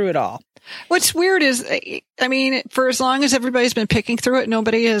sort through it all. What's weird is, for as long as everybody's been picking through it,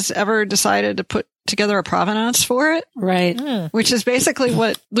 nobody has ever decided to put together a provenance for it. Right. Which is basically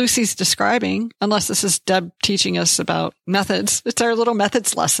what Lucy's describing, unless this is Deb teaching us about methods. It's our little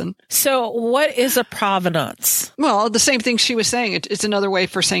methods lesson. So what is a provenance? Well, the same thing she was saying. It's another way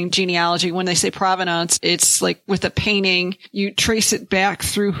for saying genealogy. When they say provenance, it's like with a painting, you trace it back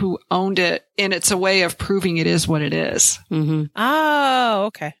through who owned it, and it's a way of proving it is what it is. Mm-hmm. Oh,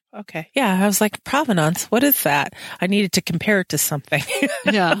 okay. Okay. Yeah. I was like, provenance. What is that? I needed to compare it to something.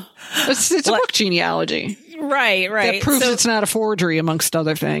 Yeah. It's a book genealogy. Right. That proves it's not a forgery, amongst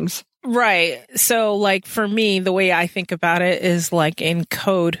other things. Right. So, like, for me, the way I think about it is like in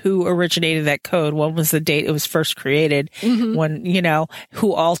code, who originated that code? When was the date it was first created? Mm-hmm. When,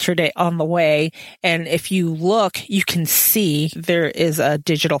 who altered it on the way? And if you look, you can see there is a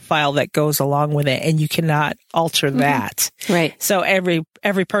digital file that goes along with it, and you cannot alter that. Right. So every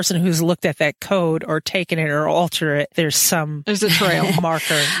person who's looked at that code or taken it or altered it, there's a trail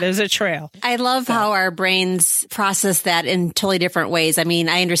marker. There's a trail. I love how our brains process that in totally different ways. I mean,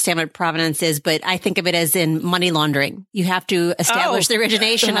 I understand what provenance is, but I think of it as in money laundering. You have to establish the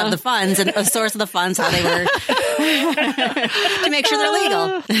origination of the funds and the source of the funds, how they were, to make sure they're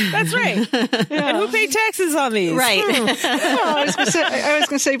legal. That's right. Yeah. And who paid taxes on these? Right. Well, I was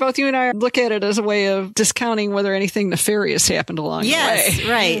going to say, both you and I look at it as a way of discounting whether anything nefarious happened along the way.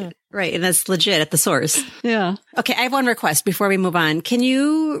 Right. Right. And that's legit at the source. Yeah. Okay. I have one request before we move on. Can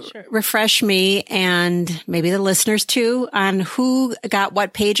you refresh me and maybe the listeners too on who got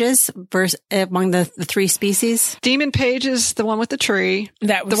what pages among the 3 species? Demon Page is the one with the tree.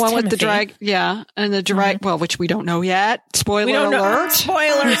 That was the one Timothy. with the drag. Yeah. And the drag, well, which we don't know yet. Spoiler alert.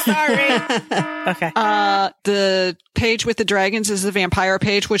 Spoiler. Sorry. Okay. The page with the dragons is the vampire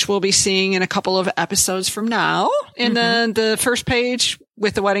page, which we'll be seeing in a couple of episodes from now. And then the first page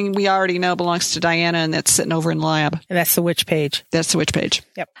with the wedding, we already know belongs to Diana, and that's sitting over in the lab. And that's the witch page. That's the witch page.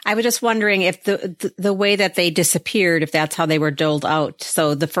 Yep. I was just wondering if the way that they disappeared, if that's how they were doled out.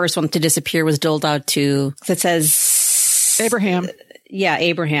 So the first one to disappear was doled out to, it says Abraham. Yeah,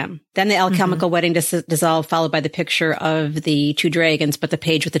 Abraham. Then the alchemical wedding dissolved, followed by the picture of the 2 dragons, but the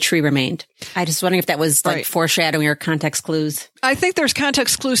page with the tree remained. I just wondering if that was like foreshadowing or context clues. I think there's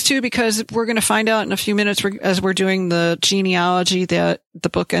context clues too, because we're going to find out in a few minutes as we're doing the genealogy that the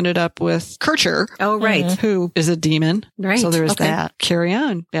book ended up with Kircher. Oh, right. Who is a demon. Right. So there is that. Carry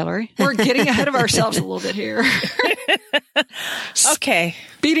on, Valerie. We're getting ahead of ourselves a little bit here. Okay.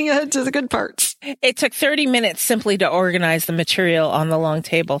 Beating ahead to the good parts. It took 30 minutes simply to organize the material on the long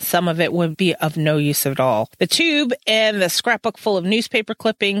table. Some of it would be of no use at all. The tube and the scrapbook full of newspaper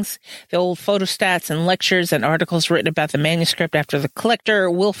clippings, the old photostats and lectures and articles written about the manuscript after the collector,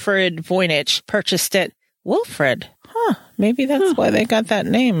 Wilfred Voynich, purchased it. Wilfred? Maybe that's why they got that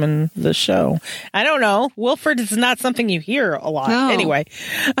name in the show. I don't know. Wilfred is not something you hear a lot. No. Anyway,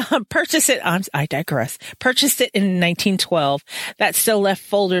 purchased it. I digress. Purchased it in 1912. That still left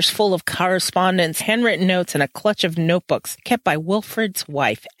folders full of correspondence, handwritten notes, and a clutch of notebooks kept by Wilfred's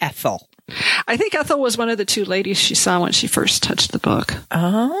wife, Ethel. I think Ethel was one of the two ladies she saw when she first touched the book.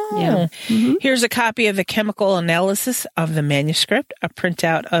 Oh. Yeah. Mm-hmm. Here's a copy of the chemical analysis of the manuscript, a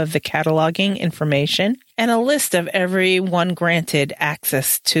printout of the cataloging information, and a list of everyone granted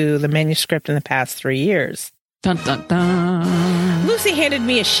access to the manuscript in the past 3 years. Dun, dun, dun. Lucy handed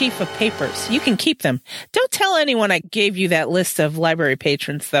me a sheaf of papers. You can keep them. Don't tell anyone I gave you that list of library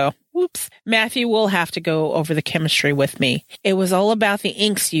patrons, though. Whoops. Matthew will have to go over the chemistry with me. It was all about the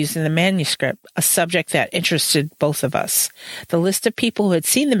inks used in the manuscript, a subject that interested both of us. The list of people who had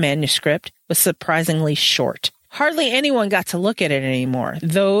seen the manuscript was surprisingly short. Hardly anyone got to look at it anymore.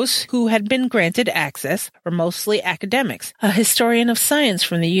 Those who had been granted access were mostly academics. A historian of science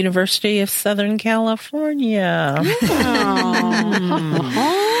from the University of Southern California.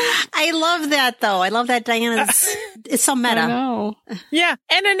 I love that, though. I love that, Diana. It's so meta. I know. Yeah.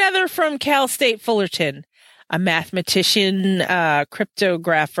 And another from Cal State Fullerton. A mathematician,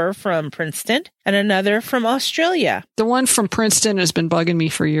 cryptographer from Princeton, and another from Australia. The one from Princeton has been bugging me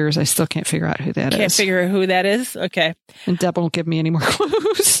for years. I still can't figure out who that is. Can't figure out who that is? Okay. And Deb won't give me any more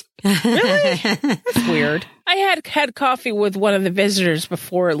clues. Really? That's weird. I had coffee with one of the visitors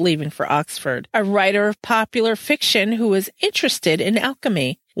before leaving for Oxford, a writer of popular fiction who was interested in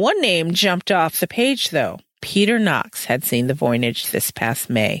alchemy. One name jumped off the page, though. Peter Knox had seen the Voynich this past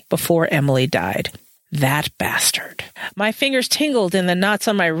May, before Emily died. That bastard. My fingers tingled and the knots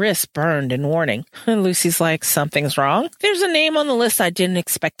on my wrists burned in warning. Lucy's like, something's wrong? There's a name on the list I didn't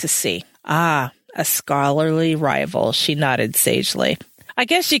expect to see. Ah, a scholarly rival, she nodded sagely. I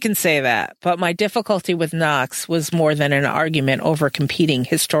guess you can say that, but my difficulty with Knox was more than an argument over competing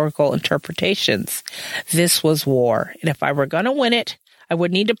historical interpretations. This was war, and if I were going to win it, I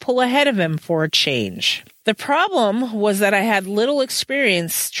would need to pull ahead of him for a change. The problem was that I had little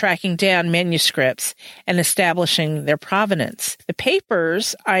experience tracking down manuscripts and establishing their provenance. The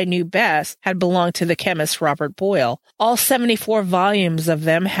papers I knew best had belonged to the chemist Robert Boyle. All 74 volumes of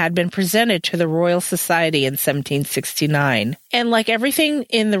them had been presented to the Royal Society in 1769. And like everything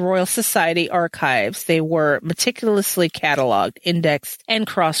in the Royal Society archives, they were meticulously cataloged, indexed, and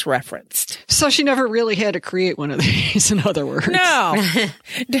cross-referenced. So she never really had to create one of these, in other words. No.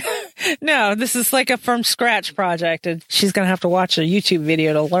 No, this is like a from scratch project, and she's going to have to watch a YouTube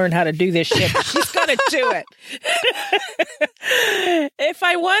video to learn how to do this shit. But she's going to do it. If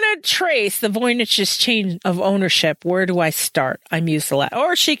I want to trace the Voynich's chain of ownership, where do I start? I mused a lot.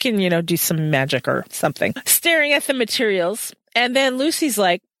 Or she can, do some magic or something. Staring at the materials. And then Lucy's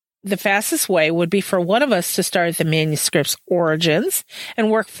like, the fastest way would be for one of us to start at the manuscript's origins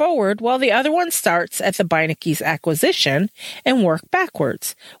and work forward while the other one starts at the Beinecke's acquisition and work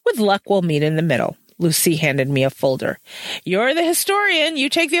backwards. With luck, we'll meet in the middle. Lucy handed me a folder. You're the historian. You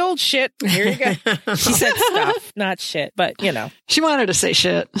take the old shit. Here you go. She said stuff, not shit, but She wanted to say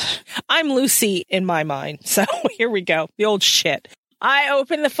shit. I'm Lucy in my mind. So here we go. The old shit. I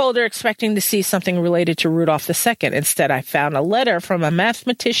opened the folder expecting to see something related to Rudolph II. Instead, I found a letter from a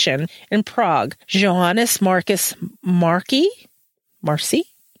mathematician in Prague, Johannes Marcus Marci?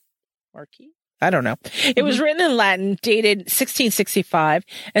 I don't know. It was written in Latin, dated 1665,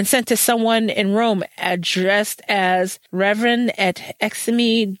 and sent to someone in Rome, addressed as Reverend et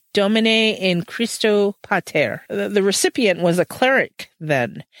Eximi Domine in Christo Pater. The recipient was a cleric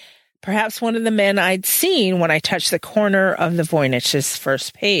then. Perhaps one of the men I'd seen when I touched the corner of the Voynich's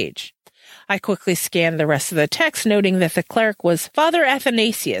first page. I quickly scanned the rest of the text, noting that the cleric was Father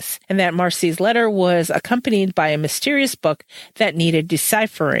Athanasius, and that Marcy's letter was accompanied by a mysterious book that needed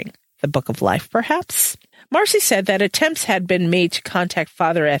deciphering. The Book of Life, perhaps? Marcy said that attempts had been made to contact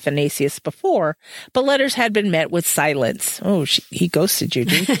Father Athanasius before, but letters had been met with silence. Oh, he ghosted you,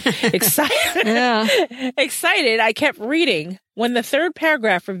 dude. Excited, I kept reading. When the third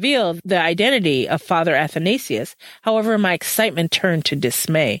paragraph revealed the identity of Father Athanasius, however, my excitement turned to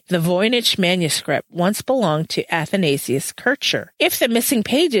dismay. The Voynich manuscript once belonged to Athanasius Kircher. If the missing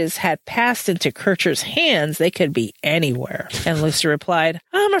pages had passed into Kircher's hands, they could be anywhere. And Lucy replied,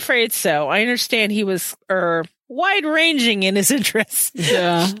 I'm afraid so. I understand he was, wide-ranging in his interests.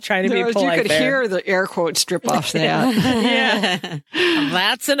 Yeah. Trying to be polite. You could hear the air quotes drip off that. Yeah.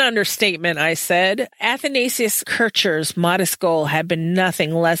 That's an understatement, I said. Athanasius Kircher's modest goal had been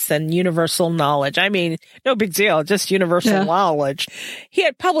nothing less than universal knowledge. I mean, no big deal, just universal knowledge. He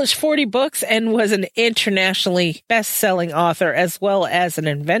had published 40 books and was an internationally best-selling author as well as an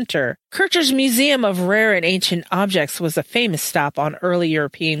inventor. Kircher's Museum of Rare and Ancient Objects was a famous stop on early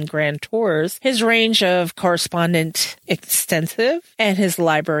European grand tours. His range of correspondence extensive and his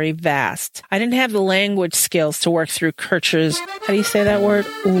library vast. I didn't have the language skills to work through Kircher's, how do you say that word?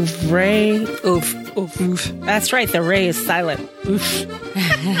 Oeuvre? Oof. That's right, the ray is silent. Oof.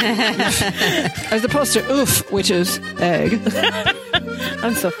 As opposed to oof, which is egg.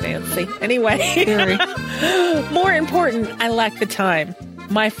 I'm so fancy. Anyway. Very. More important, I lack the time.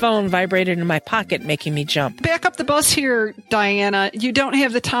 My phone vibrated in my pocket, making me jump. Back up the bus here, Diana. You don't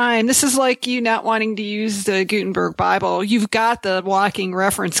have the time. This is like you not wanting to use the Gutenberg Bible. You've got the walking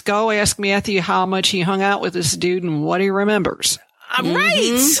reference. Go ask Matthew how much he hung out with this dude and what he remembers.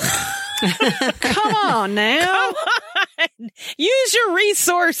 Right. Come on now. Come on. Use your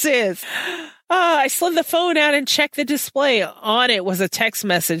resources. I slid the phone out and checked the display. On it was a text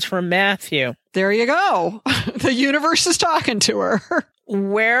message from Matthew. There you go. The universe is talking to her.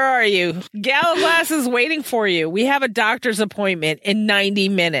 Where are you? Galaglass is waiting for you. We have a doctor's appointment in 90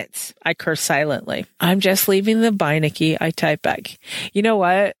 minutes. I curse silently. I'm just leaving the Beinecke. I type back. You know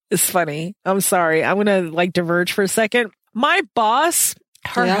what? It's funny. I'm sorry. I'm going to diverge for a second. My boss,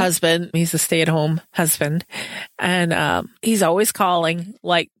 her husband, he's a stay-at-home husband, and he's always calling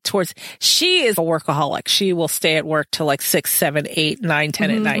she is a workaholic. She will stay at work till 6, 7, 8, 9,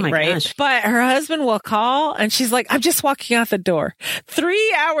 10 at night, right? Gosh. But her husband will call and she's like, I'm just walking out the door.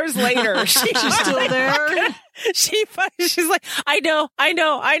 3 hours later, she's still there. She's like, I know.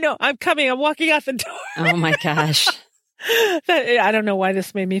 I'm coming. I'm walking out the door. Oh my gosh. I don't know why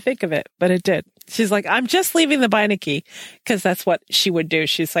this made me think of it, but it did. She's like, I'm just leaving the Beinecke, because that's what she would do.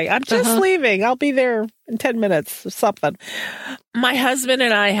 She's like, I'm just leaving. I'll be there in 10 minutes or something. My husband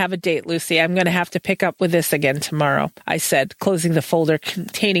and I have a date, Lucy. I'm going to have to pick up with this again tomorrow, I said, closing the folder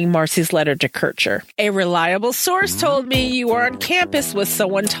containing Marcy's letter to Kircher. A reliable source told me you were on campus with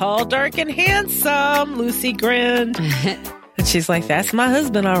someone tall, dark, and handsome. Lucy grinned. And she's like, that's my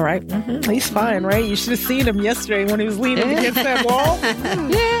husband, all right. He's fine, right? You should have seen him yesterday when he was leaning against that wall.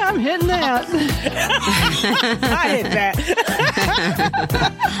 Yeah, I'm hitting that. I hit that.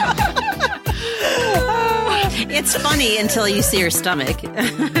 It's funny until you see her stomach.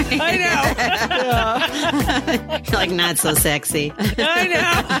 I know. You're like, not so sexy. I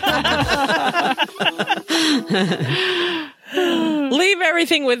know. Leave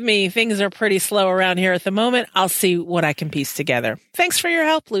everything with me. Things are pretty slow around here at the moment. I'll see what I can piece together. Thanks for your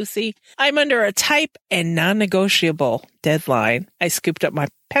help, Lucy. I'm under a type and non-negotiable deadline. I scooped up my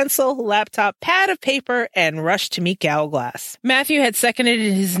pencil, laptop, pad of paper, and rushed to meet Galaglass. Matthew had seconded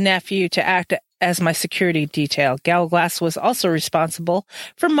his nephew to act as my security detail. Galaglass was also responsible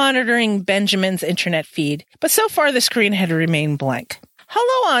for monitoring Benjamin's internet feed, but so far the screen had remained blank.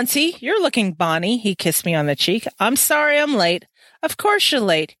 Hello, Auntie. You're looking bonny. He kissed me on the cheek. I'm sorry I'm late. Of course you're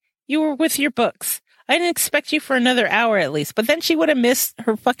late. You were with your books. I didn't expect you for another hour at least, but then she would have missed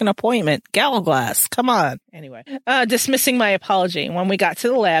her fucking appointment. Galaglass, come on. Anyway, dismissing my apology. When we got to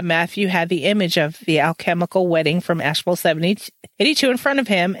the lab, Matthew had the image of the alchemical wedding from Asheville 82 in front of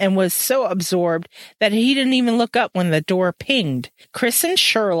him and was so absorbed that he didn't even look up when the door pinged. Chris and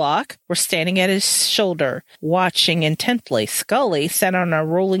Sherlock were standing at his shoulder, watching intently. Scully sat on a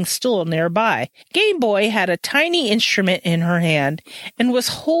rolling stool nearby. Game Boy had a tiny instrument in her hand and was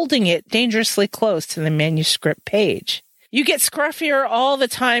holding it dangerously close to the manuscript page. You get scruffier all the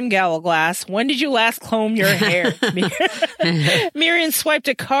time, Galaglass. When did you last comb your hair? Miriam swiped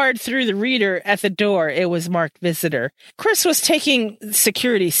a card through the reader at the door. It was marked visitor. Chris was taking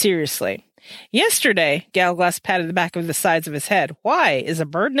security seriously. Yesterday, Galaglass patted the back of the sides of his head. Why? Is a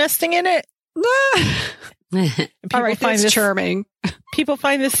bird nesting in it? All right, that's charming. People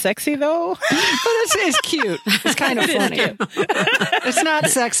find this sexy, though. But it's cute. It's kind of funny. It's not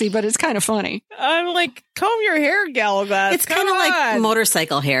sexy, but it's kind of funny. I'm like, comb your hair, Galaglass. It's kind of like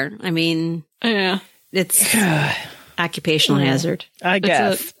motorcycle hair. I mean, yeah, it's occupational hazard. I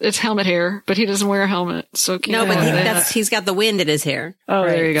guess it's helmet hair, but he doesn't wear a helmet, so no. But he's got the wind in his hair. Oh,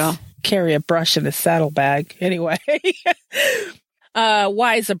 right. There you go. Carry a brush in his saddlebag. Anyway.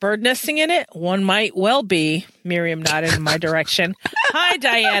 Why is a bird nesting in it? One might well be. Miriam nodded in my direction. Hi,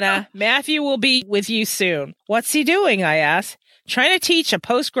 Diana. Matthew will be with you soon. What's he doing? I asked. Trying to teach a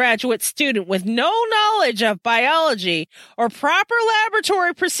postgraduate student with no knowledge of biology or proper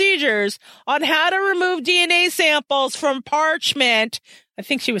laboratory procedures on how to remove DNA samples from parchment. I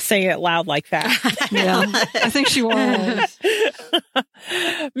think she was saying it loud like that. Yeah, I think she was.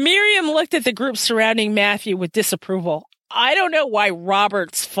 Miriam looked at the group surrounding Matthew with disapproval. I don't know why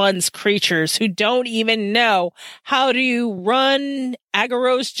Roberts funds creatures who don't even know how to run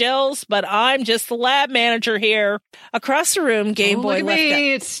agarose gels, but I'm just the lab manager here. Across the room, Game Boy look at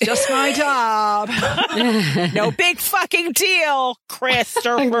me. It's just my job. No big fucking deal,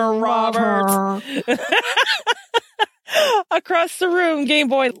 Christopher Roberts. Across the room, Game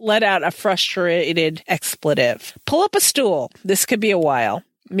Boy let out a frustrated expletive. Pull up a stool. This could be a while.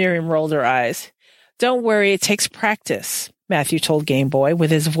 Miriam rolled her eyes. Don't worry, it takes practice, Matthew told Game Boy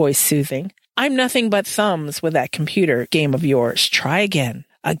with his voice soothing. I'm nothing but thumbs with that computer game of yours. Try again.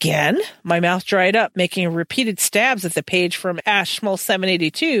 Again? My mouth dried up, making repeated stabs at the page from Ashmole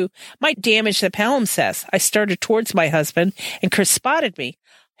 782 might damage the palimpsest. I started towards my husband, and Chris spotted me.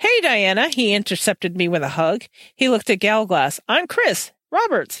 Hey, Diana, he intercepted me with a hug. He looked at Galglass. I'm Chris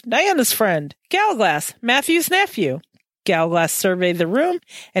Roberts, Diana's friend. Galglass, Matthew's nephew. Galglass surveyed the room,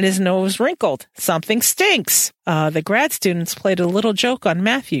 and his nose wrinkled. Something stinks. The grad students played a little joke on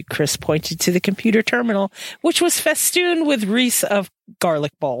Matthew. Chris pointed to the computer terminal, which was festooned with wreaths of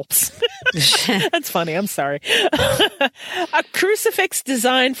garlic bulbs. That's funny. I'm sorry. A crucifix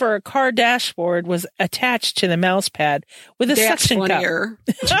designed for a car dashboard was attached to the mouse pad with a suction funnier.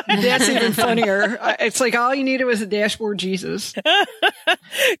 Cup. That's even funnier. It's like all you needed was a dashboard Jesus.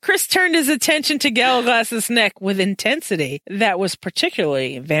 Chris turned his attention to Galglass's neck with intensity that was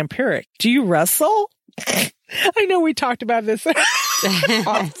particularly vampiric. Do you wrestle? I know we talked about this earlier, but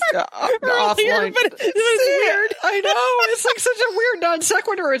it's weird. I know. It's like such a weird non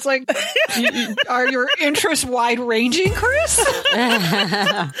sequitur. It's like, are your interests wide ranging, Chris?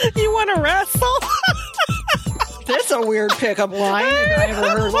 You want to wrestle? That's a weird pickup line. If I ever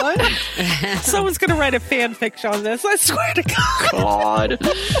heard one. Someone's going to write a fan fiction on this. I swear to God.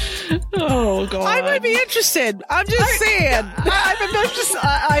 Oh God. I might be interested. I'm just saying.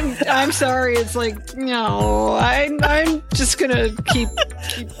 I'm sorry. It's like, no, I'm just going to keep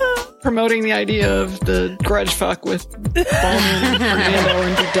promoting the idea of the grudge fuck with Baldwin and Fernando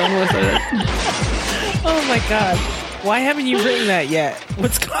and be done with it. Oh my God. Why haven't you written that yet?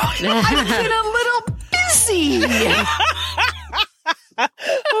 What's going on? I've been a little busy.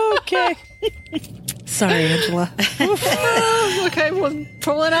 Okay. Sorry, Angela. Okay, we're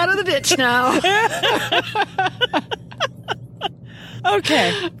pulling out of the ditch now.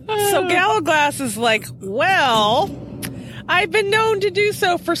 Okay. So Galglass is like, well, I've been known to do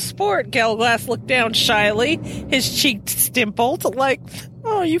so for sport. Galglass looked down shyly, his cheeks dimpled, like,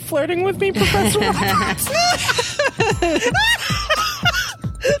 oh, are you flirting with me, Professor Roberts?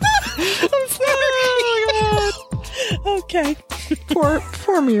 I'm sorry. Oh, God. Okay.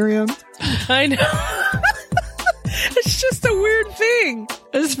 Poor Miriam. I know. It's just a weird thing.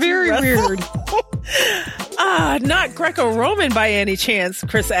 It's very weird. Not Greco-Roman by any chance,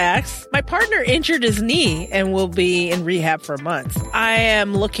 Chris asks. My partner injured his knee and will be in rehab for months. I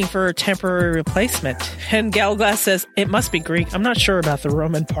am looking for a temporary replacement. And Galglass says, it must be Greek. I'm not sure about the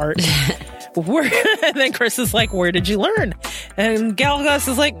Roman part. And then Chris is like, where did you learn? And Galglass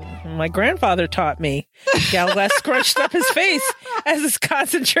is like, my grandfather taught me. Galglass scrunched up his face as his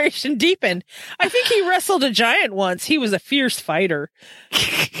concentration deepened. I think he wrestled a giant once. He was a fierce fighter.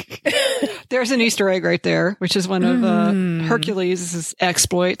 There's an Easter egg right there, which is one of Hercules'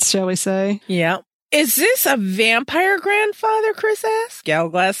 exploits, shall we say. Yeah. Is this a vampire grandfather, Chris asked?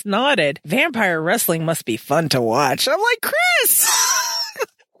 Galglass nodded. Vampire wrestling must be fun to watch. I'm like, Chris!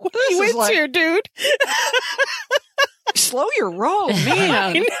 What are you into here, dude? Slow your roll, man.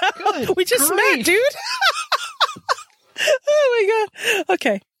 I know. We just met, dude. Oh my God.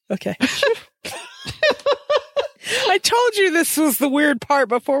 Okay. I told you this was the weird part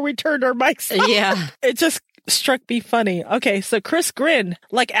before we turned our mics on. Yeah. It just struck me funny. Okay, so Chris grinned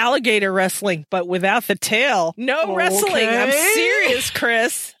like alligator wrestling, but without the tail. No wrestling. I'm serious,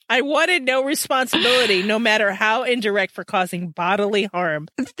 Chris. I wanted no responsibility, no matter how indirect, for causing bodily harm.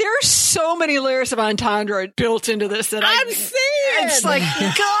 There's so many layers of entendre built into this that I'm saying. It's like,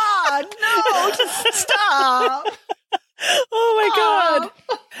 God, no, just stop. Oh my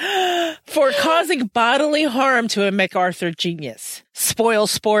God. For causing bodily harm to a MacArthur genius. Spoil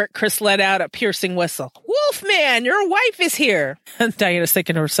sport, Chris let out a piercing whistle. Wolfman, your wife is here. And Diana's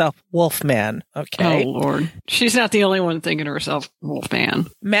thinking to herself, Wolfman. Okay. Oh, Lord. She's not the only one thinking to herself, Wolfman.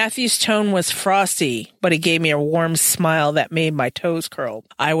 Matthew's tone was frosty, but he gave me a warm smile that made my toes curl.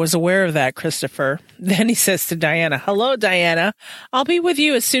 I was aware of that, Christopher. Then he says to Diana, hello, Diana. I'll be with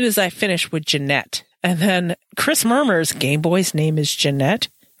you as soon as I finish with Jeanette. And then Chris murmurs, Game Boy's name is Jeanette?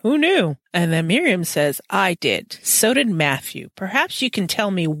 Who knew? And then Miriam says, I did. So did Matthew. Perhaps you can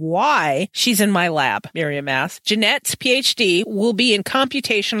tell me why she's in my lab, Miriam asked. Jeanette's PhD will be in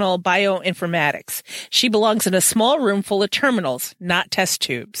computational bioinformatics. She belongs in a small room full of terminals, not test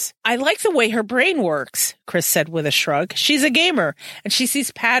tubes. I like the way her brain works, Chris said with a shrug. She's a gamer, and she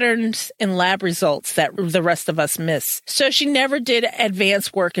sees patterns in lab results that the rest of us miss. So she never did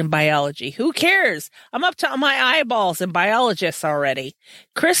advanced work in biology. Who cares? I'm up to my eyeballs in biologists already.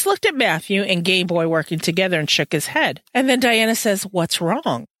 Chris looked at Matthew and Game Boy working together and shook his head. And then Diana says, what's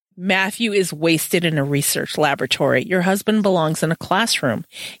wrong? Matthew is wasted in a research laboratory. Your husband belongs in a classroom.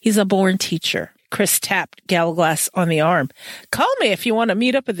 He's a born teacher. Chris tapped Galglass on the arm. Call me if you want to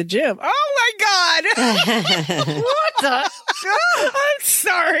meet up at the gym. Oh my God! What the? I'm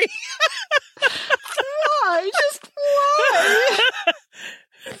sorry. Why? Just why?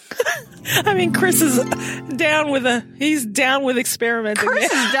 I mean, Chris is down with experimenting.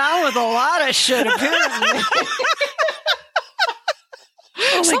 Chris is down with a lot of shit, apparently.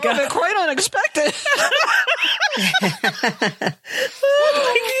 Oh my God. Some of it quite unexpected. Oh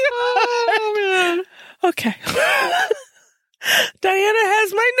my God. Okay. Diana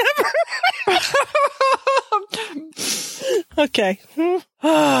has my number. Okay.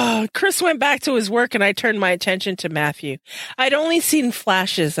 Chris went back to his work and I turned my attention to Matthew. I'd only seen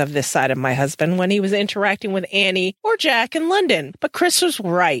flashes of this side of my husband when he was interacting with Annie or Jack in London. But Chris was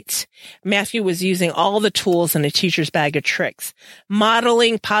right. Matthew was using all the tools in a teacher's bag of tricks,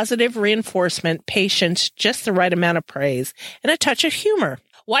 modeling positive reinforcement, patience, just the right amount of praise, and a touch of humor.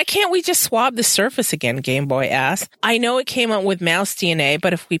 Why can't we just swab the surface again? Game Boy asked. I know it came up with mouse DNA,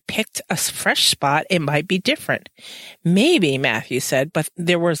 but if we picked a fresh spot, it might be different. Maybe, Matthew said, but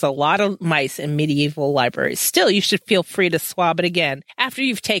there was a lot of mice in medieval libraries. Still, you should feel free to swab it again after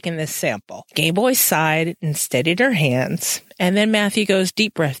you've taken this sample. Game Boy sighed and steadied her hands. And then Matthew goes,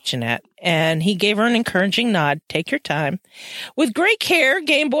 deep breath, Jeanette. And he gave her an encouraging nod. Take your time. With great care,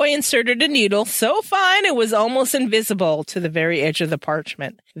 Game Boy inserted a needle so fine it was almost invisible to the very edge of the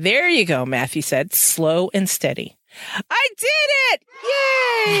parchment. There you go, Matthew said, slow and steady. I did it!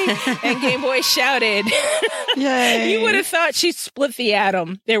 Yay! And Game Boy shouted. Yay. You would have thought she split the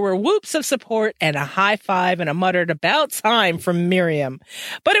atom. There were whoops of support and a high five and a muttered about time from Miriam.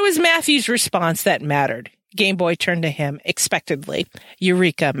 But it was Matthew's response that mattered. Game Boy turned to him expectantly.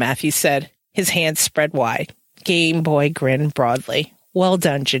 Eureka, Matthew said, his hands spread wide. Game Boy grinned broadly. Well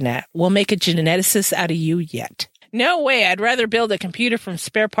done, Jeanette. We'll make a geneticist out of you yet. No way. I'd rather build a computer from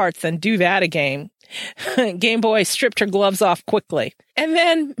spare parts than do that again. Game Boy stripped her gloves off quickly. And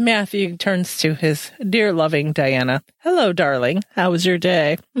then Matthew turns to his dear loving Diana. Hello, darling. How was your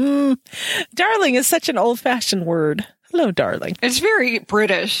day? Darling is such an old-fashioned word. Hello, darling. It's very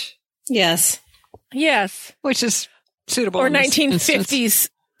British. Yes. Yes. Which is suitable. Or in this 1950s instance.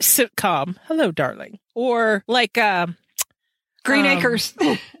 sitcom. Hello, darling. Or like, Green Acres.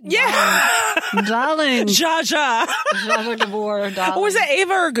 Yeah. Darling. Zsa Zsa. Zsa Zsa Gabor, darling. Or was it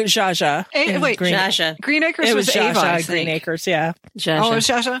Ava or Zsa Zsa? Wait, Green, Zsa Zsa. Green Acres it was was Zsa Ava, I Zsa, Green think. Acres, yeah. Zsa Oh, it Zsa. was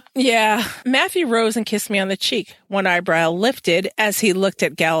Zsa Zsa? Yeah. Matthew rose and kissed me on the cheek. One eyebrow lifted as he looked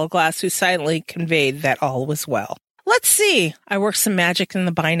at Galglass, who silently conveyed that all was well. Let's see. I worked some magic in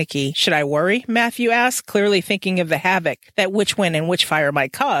the Beinecke. Should I worry? Matthew asked, clearly thinking of the havoc that which wind and which fire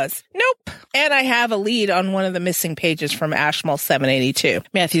might cause. Nope. And I have a lead on one of the missing pages from Ashmole 782.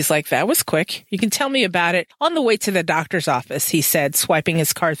 Matthew's like, that was quick. You can tell me about it on the way to the doctor's office, he said, swiping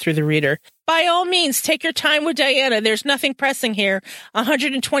his card through the reader. By all means, take your time with Diana. There's nothing pressing here.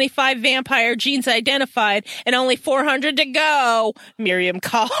 125 vampire genes identified and only 400 to go, Miriam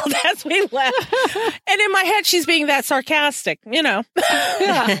called as we left. And in my head, she's being that sarcastic, you know.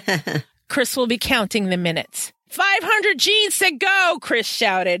 Yeah. Chris will be counting the minutes. 500 genes to go, Chris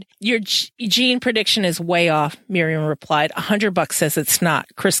shouted. Your gene prediction is way off, Miriam replied. $100 says it's not.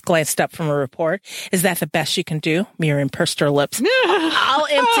 Chris glanced up from a report. Is that the best you can do? Miriam pursed her lips. I'll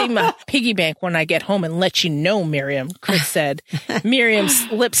empty my piggy bank when I get home and let you know, Miriam, Chris said.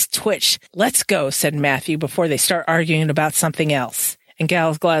 Miriam's lips twitched. Let's go, said Matthew before they start arguing about something else. And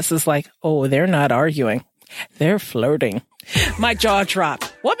Galglass is like, oh, they're not arguing. They're flirting. My jaw dropped.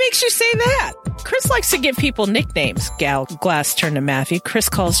 What makes you say that? Chris likes to give people nicknames. Galglass turned to Matthew. Chris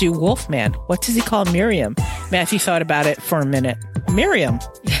calls you Wolfman. What does he call Miriam? Matthew thought about it for a minute. Miriam.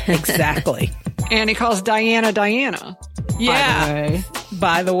 Exactly. And he calls Diana Diana. Yeah.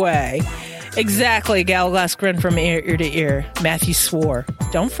 By the way. Exactly. Galglass grinned from ear to ear. Matthew swore.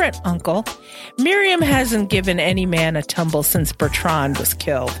 Don't fret, Uncle. Miriam hasn't given any man a tumble since Bertrand was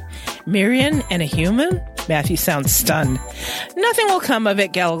killed. Miriam and a human? Matthew sounds stunned. Nothing will come of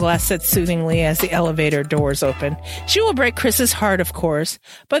it, Galglass said soothingly as the elevator doors open. She will break Chris's heart, of course,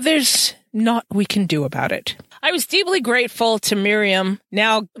 but there's naught we can do about it. I was deeply grateful to Miriam.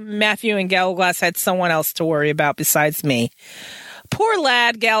 Now Matthew and Galglass had someone else to worry about besides me. Poor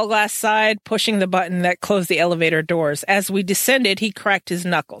lad, Galglass sighed, pushing the button that closed the elevator doors. As we descended, he cracked his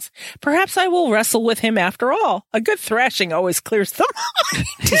knuckles. Perhaps I will wrestle with him after all. A good thrashing always clears them.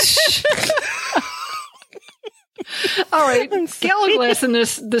 All right, Galglass in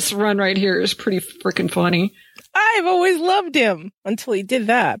this run right here is pretty freaking funny. I've always loved him until he did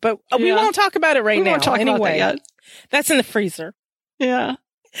that, but we won't talk about it now. We won't talk anyway. about that yet. That's in the freezer. Yeah,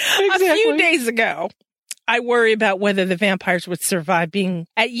 exactly. A few days ago, I worry about whether the vampires would survive being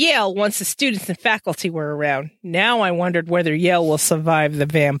at Yale once the students and faculty were around. Now I wondered whether Yale will survive the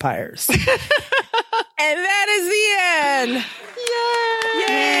vampires. And that is the end.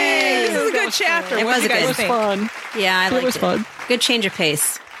 Yay! This is a good chapter. It was fun. Yeah, I liked it. It was fun. Good change of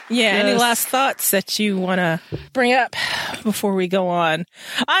pace. Yeah, Yes. any last thoughts that you want to bring up before we go on?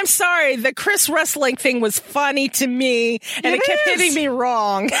 I'm sorry, the Chris wrestling thing was funny to me, and it kept hitting me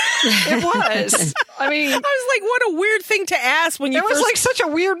wrong. It was. I mean, I was like, what a weird thing to ask when you it was first... like such a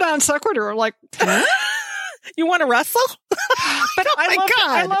weird non sequitur. I'm like, huh? You want to wrestle? But Oh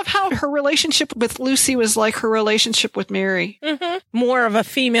I love how her relationship with Lucy was like her relationship with Mary. Mm-hmm. More of a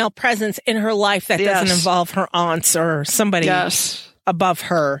female presence in her life that doesn't involve her aunts or somebody above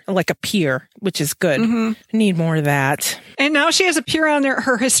her, like a peer, which is good. Mm-hmm. Need more of that. And now she has a peer on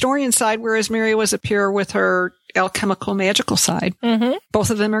her historian side, whereas Mary was a peer with her alchemical magical side. Mm-hmm. Both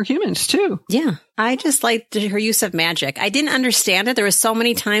of them are humans too. Yeah. I just liked her use of magic. I didn't understand it. There was so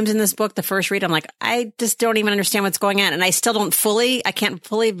many times in this book, the first read, I'm like, I just don't even understand what's going on. And I still I can't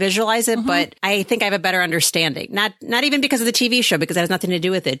fully visualize it, but I think I have a better understanding. Not even because of the TV show, because it has nothing to do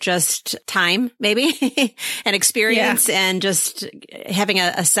with it. Just time, maybe, and experience and just having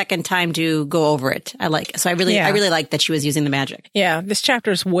a second time to go over it. I really like that she was using the magic. Yeah. This chapter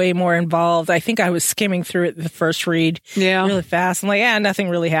is way more involved. I think I was skimming through it the first read really fast. I'm like, nothing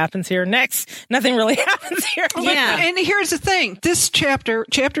really happens here. Next, nothing really happens here. Yeah. And here's the thing. This chapter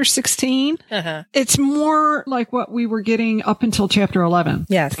 16, it's more like what we were getting up until chapter 11.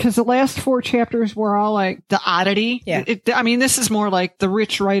 Yes. Because the last 4 chapters were all like the oddity. Yeah. This is more like the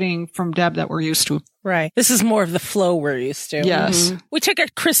rich writing from Deb that we're used to. Right. This is more of the flow we're used to. Yes. Mm-hmm. We took a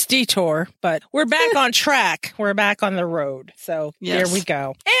Chris detour, but we're back on track. We're back on the road. So there we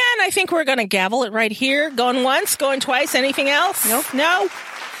go. And I think we're going to gavel it right here. Going once, going twice. Anything else? Nope. No?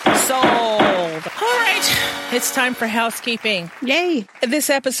 Sold. All right. It's time for housekeeping. Yay. This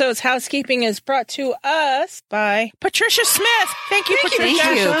episode's housekeeping is brought to us by Patricia Smith. Thank you, Patricia.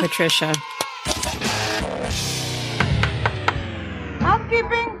 Thank you, Patricia.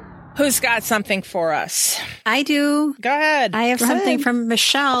 Housekeeping. Who's got something for us? I do. Go ahead. I have something from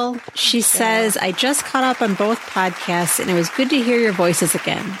Michelle. She says, I just caught up on both podcasts and it was good to hear your voices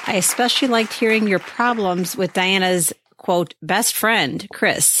again. I especially liked hearing your problems with Diana's, quote, best friend,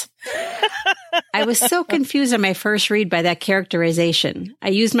 Chris. I was so confused on my first read by that characterization. I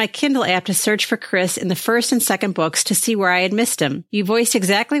used my Kindle app to search for Chris in the first and second books to see where I had missed him. You voiced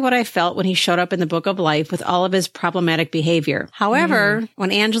exactly what I felt when he showed up in the Book of Life with all of his problematic behavior. However,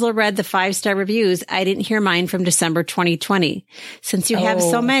 when Angela read the 5-star reviews, I didn't hear mine from December 2020. Since you have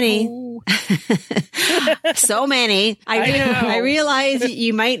so many, I realize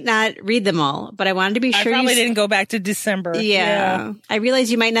you might not read them all, but I wanted to be sure I probably didn't go back to December. Yeah. I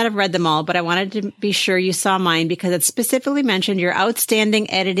realize you might not have read them all, but I wanted to be sure you saw mine because it specifically mentioned your outstanding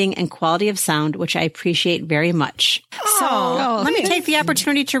editing and quality of sound, which I appreciate very much. So let me take the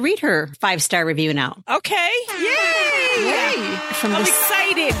opportunity to read her 5-star review now. Okay. Yay! I'm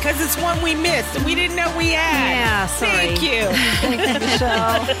excited because it's one we missed and we didn't know we had. Yeah, sorry. Thank you. Thank you,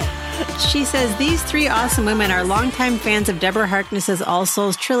 Michelle. She says, these 3 awesome women are longtime fans of Deborah Harkness's All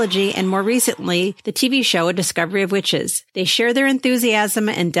Souls trilogy and more recently, the TV show A Discovery of Witches. They share their enthusiasm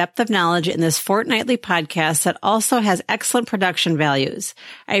and depth of knowledge in this fortnightly podcast that also has excellent production values.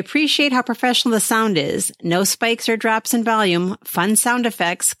 I appreciate how professional the sound is. No spikes or drops in volume, fun sound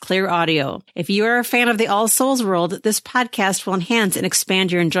effects, clear audio. If you are a fan of the All Souls world, this podcast will enhance and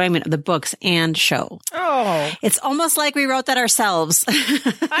expand your enjoyment of the books and show. Oh. It's almost like we wrote that ourselves.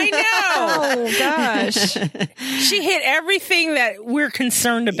 I know. Oh, gosh. She hit everything that we're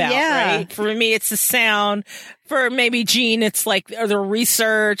concerned about, right? For me, it's the sound. For maybe Jean, it's like the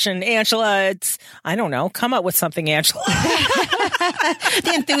research, and Angela, it's, I don't know, come up with something, Angela.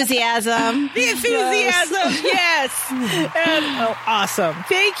 The enthusiasm. The enthusiasm, yes. And, awesome.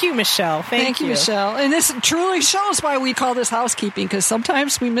 Thank you, Michelle. Thank you, Michelle. And this truly shows why we call this housekeeping, because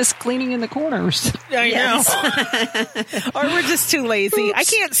sometimes we miss cleaning in the corners. I know. Or we're just too lazy. Oops. I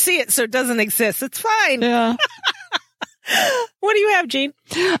can't see it, so it doesn't exist. It's fine. Yeah. What do you have, Jean?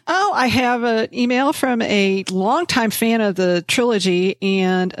 Oh, I have an email from a longtime fan of the trilogy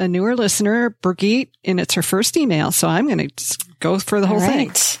and a newer listener, Brigitte, and it's her first email. So I'm going to just go for the whole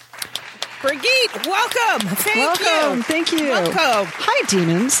thing. Brigitte, welcome. Thank you. Welcome. Hi,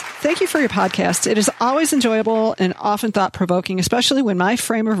 demons. Thank you for your podcast. It is always enjoyable and often thought-provoking, especially when my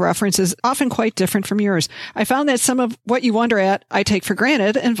frame of reference is often quite different from yours. I found that some of what you wonder at, I take for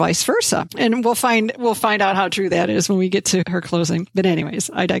granted, and vice versa. And we'll find out how true that is when we get to her closing. But anyways,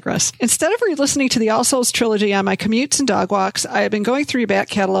 I digress. Instead of re-listening to the All Souls trilogy on my commutes and dog walks, I have been going through your back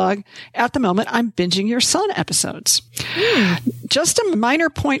catalog. At the moment, I'm binging your Son episodes. Just a minor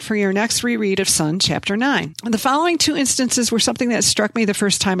point for your next reread of Son, Chapter 9. The following two instances were something that struck me the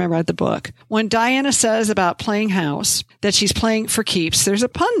first time I read the book. When Diana says about playing house, that she's playing for keeps, there's a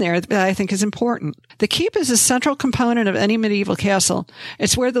pun there that I think is important. The keep is a central component of any medieval castle.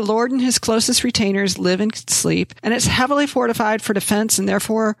 It's where the lord and his closest retainers live and sleep, and it's heavily fortified for defense and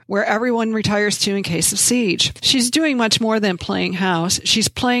therefore where everyone retires to in case of siege. She's doing much more than playing house. She's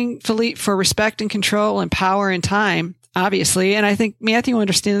playing Philippe for respect and control and power and time, obviously, and I think Matthew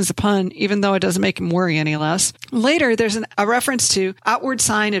understands the pun, even though it doesn't make him worry any less. Later, there's a reference to outward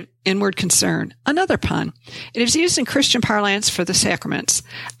sign of inward concern, another pun. It is used in Christian parlance for the sacraments.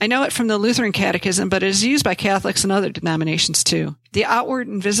 I know it from the Lutheran Catechism, but it is used by Catholics and other denominations too. The outward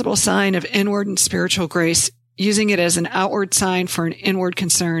and visible sign of inward and spiritual grace, using it as an outward sign for an inward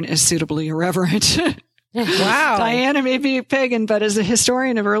concern, is suitably irreverent. Wow. Diana may be a pagan, but as a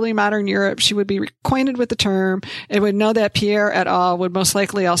historian of early modern Europe, she would be acquainted with the term and would know that Pierre et al. Would most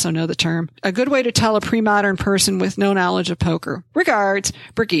likely also know the term. A good way to tell a pre-modern person with no knowledge of poker. Regards,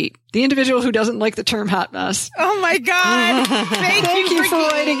 Brigitte, the individual who doesn't like the term hot mess. Oh my God. Thank you for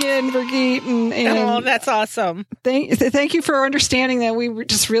writing in, Brigitte. Oh, that's awesome. Thank you for understanding that we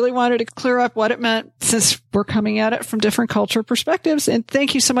just really wanted to clear up what it meant since we're coming at it from different cultural perspectives. And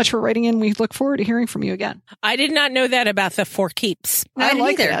thank you so much for writing in. We look forward to hearing from you again. I did not know that about the four keeps. I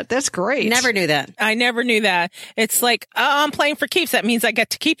like that. That's great. Never knew that. I never knew that. It's like, oh, I'm playing for keeps. That means I get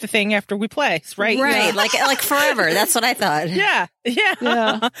to keep the thing after we play, right? Right. Yeah. Like forever. That's what I thought. Yeah.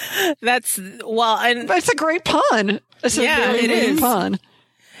 That's, well, and but it's a great pun. It's a very great pun.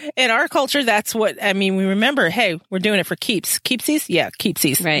 In our culture, that's what, I mean, we remember, hey, we're doing it for keeps. Keepsies? Yeah,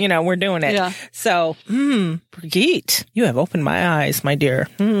 keepsies. Right. You know, we're doing it. Yeah. So, Brigitte, you have opened my eyes, my dear.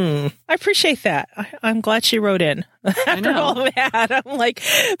 I appreciate that. I'm glad she wrote in. After all that, I'm like,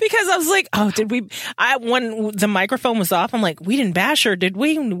 because I was like, oh, when the microphone was off, I'm like, we didn't bash her, did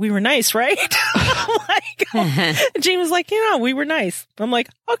we? We were nice, right? Jean was like, we were nice. I'm like,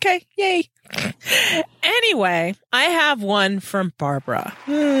 okay, yay. Anyway, I have one from Barbara.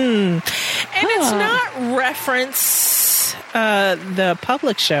 And it's not reference the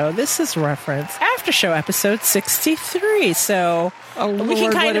public show. This is reference after show episode 63. So we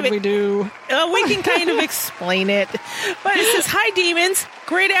can kind of explain it. But it says, hi, demons.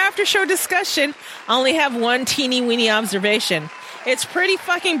 Great after show discussion. I only have one teeny weeny observation. It's pretty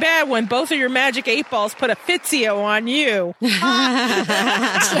fucking bad when both of your magic 8 balls put a Fitzio on you.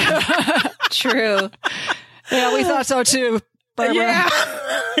 True. Yeah, we thought so too, Barbara. Yeah.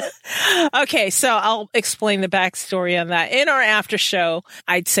 Okay, so I'll explain the backstory on that. In our after show,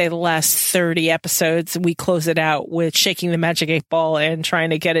 I'd say the last 30 episodes, we close it out with shaking the magic 8 ball and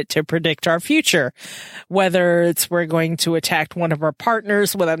trying to get it to predict our future. Whether it's we're going to attack one of our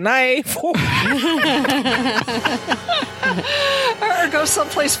partners with a knife or go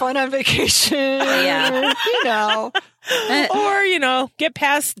someplace fun on vacation. Yeah. Or, get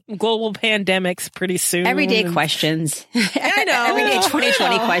past global pandemics pretty soon. Everyday questions. I know. Everyday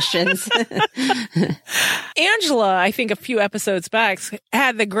 2020 questions. Angela, I think a few episodes back,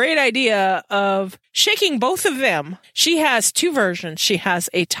 had the great idea of shaking both of them. She has two versions. She has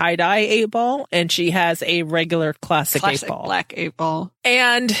a tie-dye 8 ball and she has a regular classic 8 ball. Black 8 ball.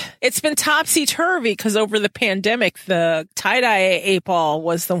 And it's been topsy-turvy because over the pandemic, the tie-dye 8 ball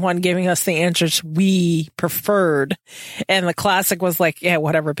was the one giving us the answers we preferred. And the classic was like, yeah,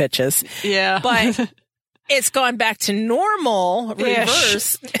 whatever, bitches. Yeah. But it's gone back to normal,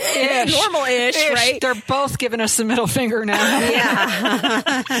 reverse, normal-ish, right? They're both giving us the middle finger now.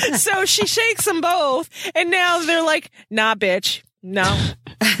 Yeah. So she shakes them both, and now they're like, nah, bitch. No,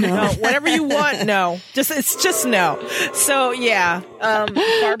 No, whatever you want, no. It's just no. So yeah,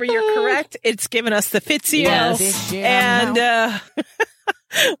 Barbara, you're correct. It's given us the Fitzy, and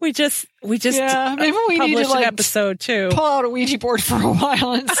we just yeah, maybe we need to an episode too. Pull out a Ouija board for a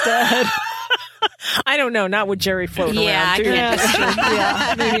while instead. I don't know, not with Jerry floating around.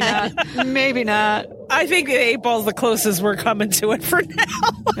 Yeah, maybe not. Maybe not. I think the 8 ball's the closest we're coming to it for now.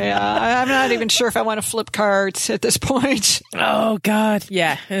 Yeah, I'm not even sure if I want to flip cards at this point. Oh God,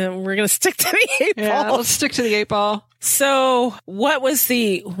 yeah, we're gonna stick to the 8 ball. Yeah, let's stick to the 8 ball. So, what was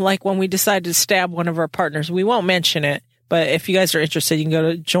when we decided to stab one of our partners? We won't mention it. But if you guys are interested, you can go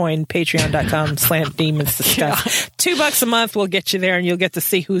to join patreon.com/demons discuss. $2 a month will get you there, and you'll get to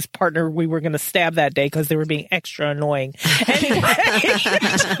see whose partner we were going to stab that day because they were being extra annoying. Anyway.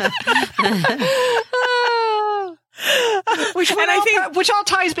 Which all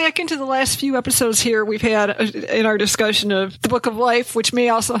ties back into the last few episodes here we've had in our discussion of the Book of Life, which may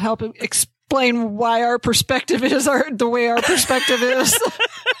also help explain why our perspective is the way our perspective is.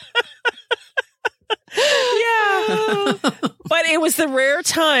 Yeah. But it was the rare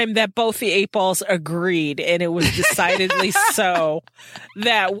time that both the 8 balls agreed, and it was decidedly so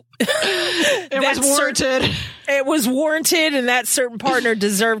that it was warranted. It was warranted, and that certain partner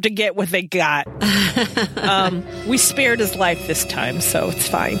deserved to get what they got. We spared his life this time, so it's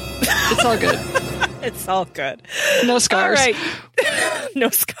fine. It's all good. It's all good. No scars. All right. No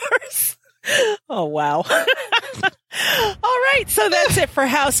scars. Oh, wow. All right, so that's it for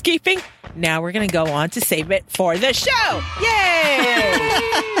housekeeping. Now we're going to go on to save it for the show. Yay!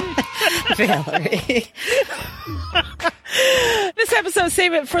 Valerie. This episode,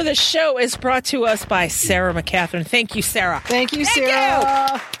 Save It for the Show, is brought to us by Sarah McCatherine. Thank you, Sarah. Thank you,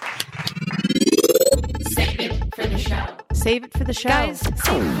 Sarah. Save it for the show. Save it for the show. Guys, save it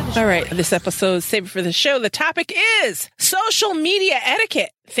for the show. All right, this episode, Save It for the Show. The topic is social media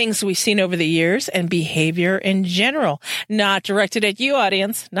etiquette. Things we've seen over the years and behavior in general. Not directed at you,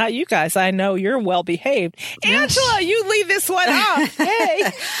 audience. Not you guys. I know you're well behaved. Yes. Angela, you leave this one off. Hey.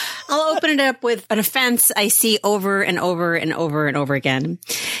 I'll open it up with an offense I see over and over and over and over again.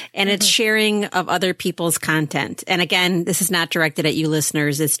 And it's sharing of other people's content. And again, this is not directed at you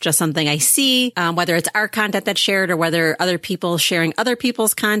listeners. It's just something I see, whether it's our content that's shared or whether other people sharing other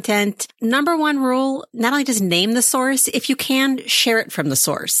people's content. Number one rule, not only just name the source, if you can, share it from the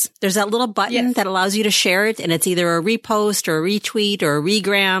source. There's that little button that allows you to share it, and it's either a repost or a retweet or a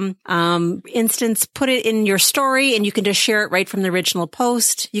regram. Instance, put it in your story and you can just share it right from the original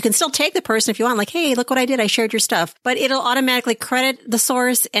post. You can still tag the person if you want, like, hey, look what I did. I shared your stuff, but it'll automatically credit the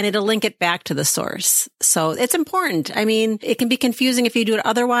source and it'll link it back to the source. So it's important. I mean, it can be confusing if you do it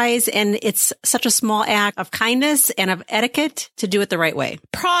otherwise, and it's such a small act of kindness and of etiquette to do it the right way.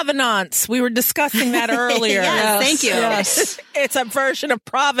 Provenance. We were discussing that earlier. Yes, thank you. Yes. It's a version of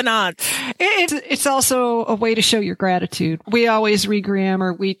provenance. It's also a way to show your gratitude. We always regram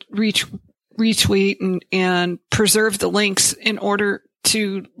or we retweet and preserve the links in order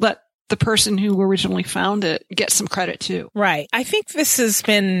to let the person who originally found it get some credit too. Right. I think this has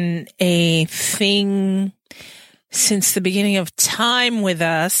been a thing since the beginning of time with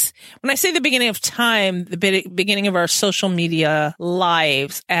us. When I say the beginning of time, the beginning of our social media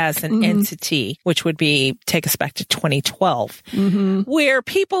lives as an entity, which would take us back to 2012, where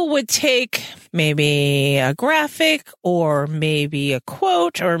people would take maybe a graphic or maybe a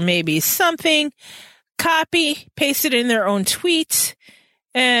quote or maybe something, copy, paste it in their own tweet,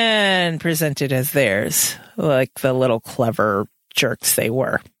 and present it as theirs, like the little clever jerks they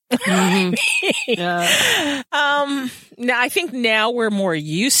were. Yeah. Now I think now we're more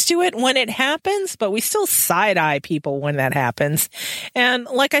used to it when it happens, but we still side eye people when that happens. And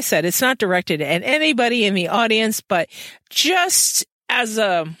like I said, it's not directed at anybody in the audience, but just as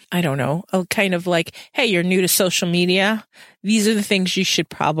a kind of like, hey, you're new to social media. These are the things you should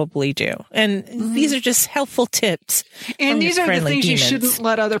probably do. And these are just helpful tips. And these are the things demons. you shouldn't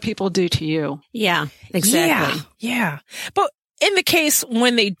let other people do to you. Yeah, exactly. Yeah. But in the case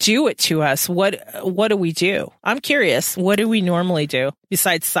when they do it to us, what do we do? I'm curious. What do we normally do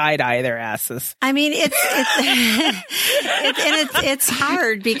besides side eye their asses? I mean, it's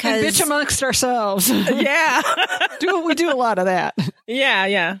hard because And bitch amongst ourselves. Yeah. We do a lot of that.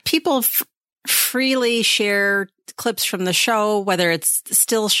 Yeah. people freely share clips from the show, whether it's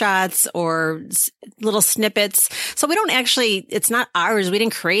still shots or little snippets. So we don't actually, it's not ours. We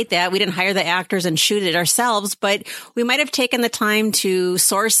didn't create that. We didn't hire the actors and shoot it ourselves, but we might have taken the time to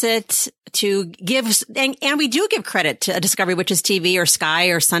source it, to give, and we do give credit to Discovery, which is TV or Sky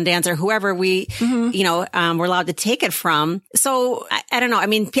or Sundance or whoever we, we're allowed to take it from. So I don't know. I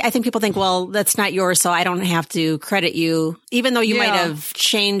mean, I think people think, well, that's not yours, so I don't have to credit you, even though you might have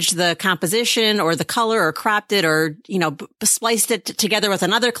changed the composition or the color or cropped it or, spliced it together with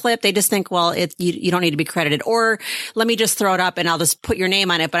another clip. They just think, well, you don't need to be credited, or let me just throw it up and I'll just put your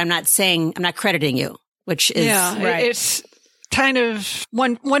name on it, but I'm not crediting you, which is right. It's kind of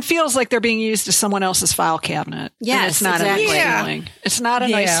one feels like they're being used as someone else's file cabinet. Yes, it's not exactly. a nice feeling. It's not a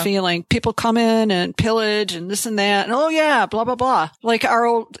nice feeling. People come in and pillage and this and that, and blah blah blah. Like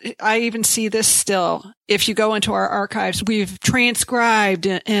I even see this still. If you go into our archives, we've transcribed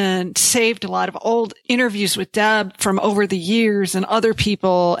and saved a lot of old interviews with Deb from over the years and other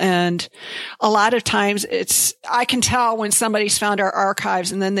people. And a lot of times I can tell when somebody's found our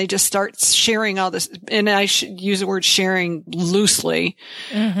archives and then they just start sharing all this. And I should use the word sharing loosely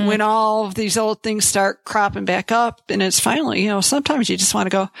when all of these old things start cropping back up. And it's finally, sometimes you just want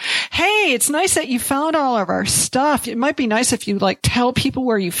to go, hey, it's nice that you found all of our stuff. It might be nice if you tell people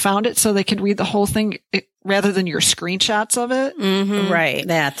where you found it so they could read the whole thing rather than your screenshots of it. Right.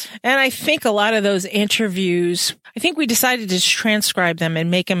 That. And I think a lot of those interviews, I think we decided to transcribe them and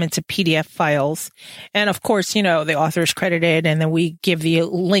make them into PDF files. And of course, the author is credited, and then we give the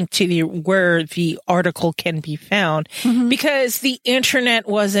link to where the article can be found, because the internet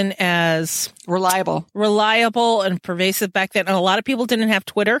wasn't as reliable and pervasive back then. And a lot of people didn't have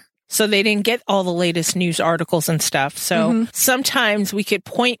Twitter. So they didn't get all the latest news articles and stuff. So sometimes we could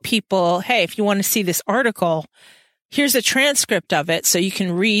point people, hey, if you want to see this article, here's a transcript of it so you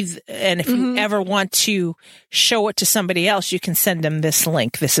can read. And if you ever want to show it to somebody else, you can send them this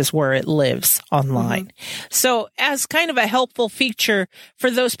link. This is where it lives online. So as kind of a helpful feature for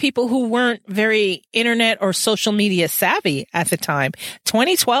those people who weren't very internet or social media savvy at the time.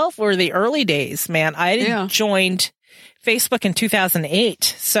 2012 were the early days, man. I joined Facebook in 2008.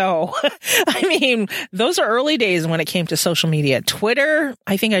 So, I mean, those are early days when it came to social media. Twitter,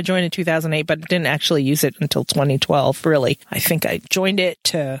 I think I joined in 2008, but didn't actually use it until 2012, really. I think I joined it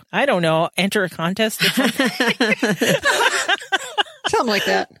to, I don't know, enter a contest or something. Something like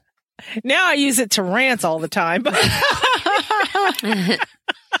that. Now I use it to rant all the time.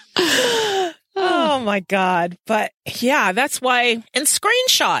 Oh my God. But yeah, that's why. And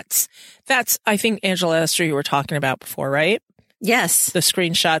screenshots. That's, I think, Angela Esther, you were talking about before, right? Yes. The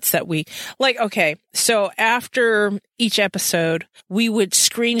screenshots that we okay. So after each episode, we would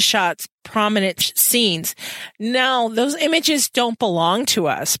screenshot prominent scenes. Now, those images don't belong to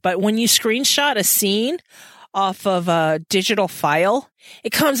us, but when you screenshot a scene off of a digital file,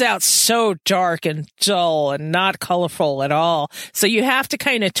 it comes out so dark and dull and not colorful at all. So you have to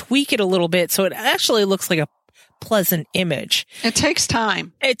kind of tweak it a little bit so it actually looks like a pleasant image. It takes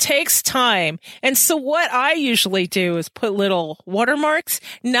time. And so what I usually do is put little watermarks,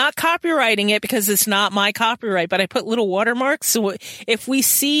 not copywriting it because it's not my copyright, but I put little watermarks. So if we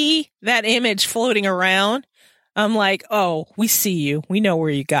see that image floating around, I'm like, oh, we see you. We know where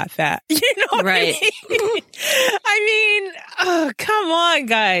you got that. You know what right. I mean, oh, come on,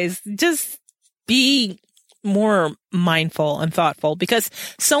 guys. Just be more mindful and thoughtful because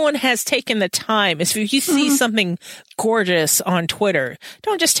someone has taken the time. If you see something gorgeous on Twitter,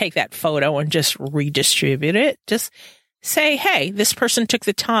 don't just take that photo and just redistribute it. Just say, hey, this person took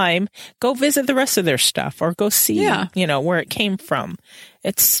the time. Go visit the rest of their stuff or go see, where it came from.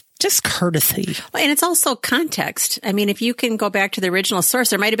 It's just courtesy. Well, and it's also context. I mean, if you can go back to the original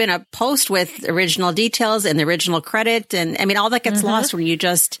source, there might have been a post with original details and the original credit. And I mean, all that gets lost when you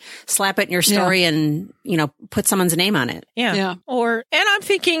just slap it in your story and, put someone's name on it. Yeah. And I'm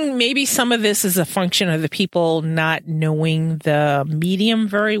thinking maybe some of this is a function of the people not knowing the medium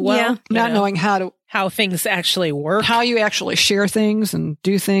very well. Yeah. Not knowing how things actually work, how you actually share things and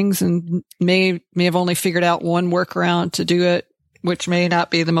do things, and may have only figured out one workaround to do it, which may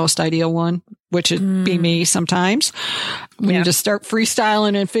not be the most ideal one, which would be me sometimes. When you just start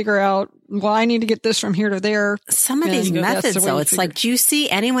freestyling and figure out, well, I need to get this from here to there. Some of these methods, though, it's like, do you see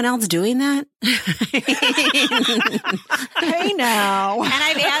anyone else doing that? Hey, now.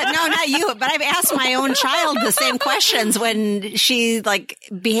 And no, not you, but I've asked my own child the same questions when she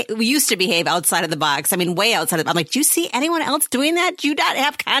we used to behave outside of the box. I mean, way outside I'm like, do you see anyone else doing that? Do you not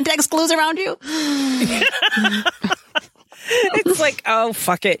have context clues around you? It's like, oh,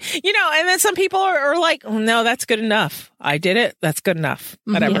 fuck it. And then some people are like, oh, no, that's good enough. I did it. That's good enough.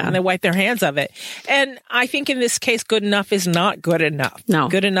 Whatever. Yeah. And they wipe their hands of it. And I think in this case, good enough is not good enough. No.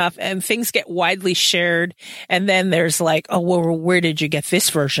 Good enough. And things get widely shared. And then there's like, oh, well, where did you get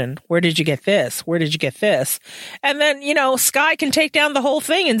this version? Where did you get this? Where did you get this? And then, Sky can take down the whole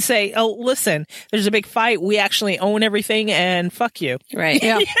thing and say, oh, listen, there's a big fight. We actually own everything and fuck you. Right.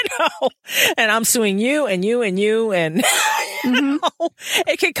 Yeah. And I'm suing you and you and you. And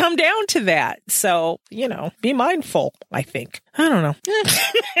it could come down to that. So, be mindful, I think. I don't know.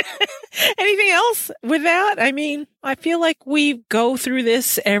 Anything else with that? I mean, I feel like we go through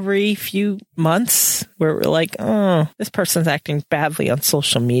this every few months where we're like, oh, this person's acting badly on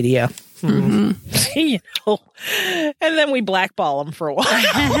social media. And then we blackball them for a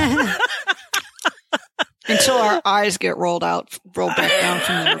while. Until our eyes get rolled back down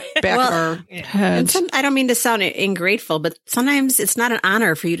from the back of our heads. I don't mean to sound ingrateful, but sometimes it's not an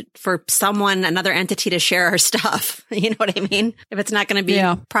honor for another entity to share our stuff. You know what I mean? If it's not going to be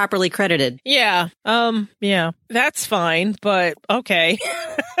properly credited. Yeah. Yeah, that's fine, but okay.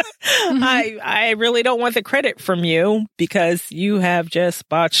 I really don't want the credit from you because you have just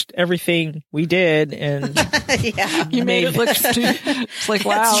botched everything we did and Yeah. You made it look it's like,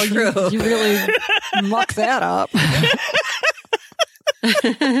 wow, you really mucked that up.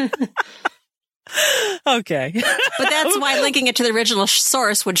 Okay. But that's why linking it to the original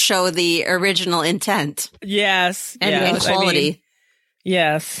source would show the original intent Yes. and quality.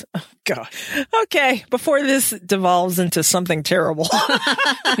 Yes. Oh, God. Okay. Before this devolves into something terrible.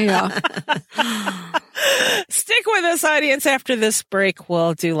 Yeah. Stick with us, audience. After this break,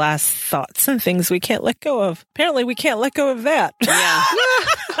 we'll do last thoughts and things we can't let go of. Apparently, we can't let go of that. Yeah.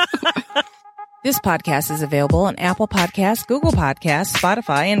 This podcast is available on Apple Podcasts, Google Podcasts,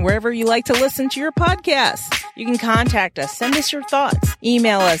 Spotify, and wherever you like to listen to your podcasts. You can contact us. Send us your thoughts.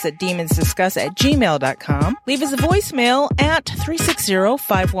 Email us at demonsdiscuss@gmail.com. Leave us a voicemail at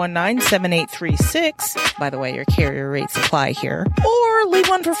 360-519-7836. By the way, your carrier rates apply here. Or leave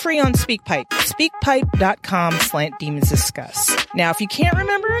one for free on SpeakPipe. SpeakPipe.com/demonsdiscuss. Now, if you can't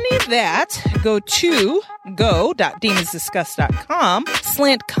remember any of that, go to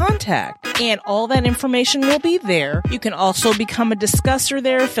go.demonsdiscuss.com/contact. And all that information will be there. You can also become a discusser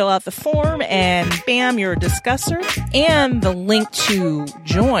there, fill out the form, and bam, you're a discusser. And the link to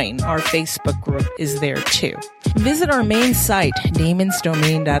join our Facebook group is there too. Visit our main site,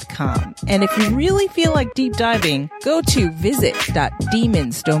 demonsdomain.com. And if you really feel like deep diving, go to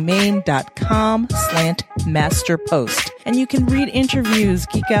visit.demonsdomain.com/masterpost. And you can read interviews,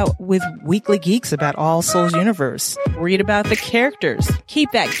 geek out with Weekly Geeks about All Souls Universe, read about the characters.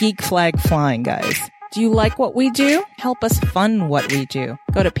 Keep that geek flag flying, guys. Do you like what we do? Help us fund what we do.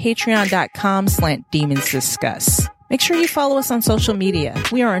 Go to patreon.com/demonsdiscuss. Make sure you follow us on social media.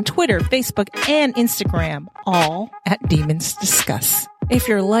 We are on Twitter, Facebook, and Instagram, all at Demons Discuss. If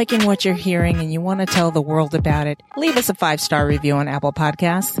you're liking what you're hearing and you want to tell the world about it, leave us a 5-star review on Apple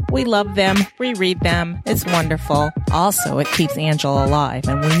Podcasts. We love them. We read them. It's wonderful. Also, it keeps Angela alive,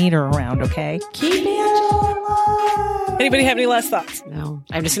 and we need her around, okay? Keep Angela alive! Anybody have any last thoughts? No.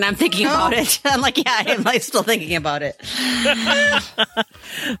 I'm thinking about it. I'm like, yeah, I'm still thinking about it.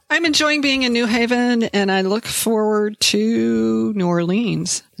 I'm enjoying being in New Haven, and I look forward to New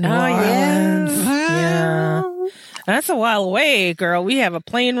Orleans. Yeah. That's a while away, girl. We have a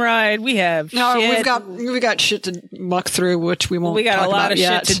plane ride. We have shit. we've got shit to muck through, which we won't. We got talk a lot about of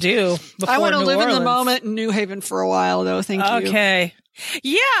yet. shit to do. I want to live Orleans. in the moment in New Haven for a while, though. Thank you. Okay.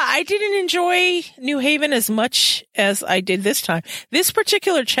 Yeah, I didn't enjoy New Haven as much as I did this time. This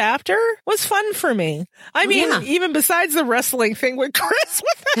particular chapter was fun for me. I mean, even besides the wrestling thing with Chris.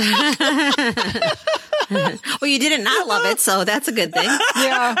 Well, you didn't not love it, so that's a good thing.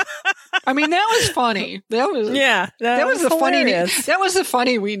 Yeah, I mean that was funny. That was that was the hilarious. funny. That was the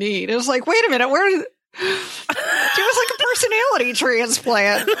funny we need. It was like, wait a minute, where? It was like a personality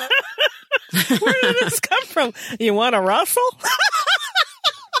transplant. Where did this come from? You want to wrestle?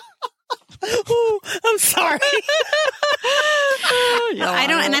 Ooh, I'm sorry. I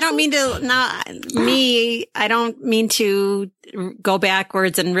don't mean to go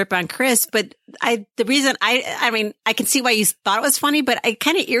backwards and rip on Chris, but I can see why you thought it was funny, but it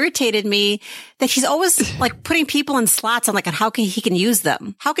kind of irritated me that he's always like putting people in slots on like how he can use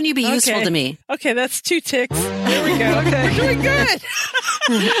them. How can you be useful to me? Okay, that's 2 ticks. There we go. Okay. We're doing good.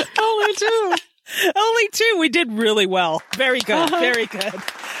 Only 2. Only 2. We did really well. Very good. Very good.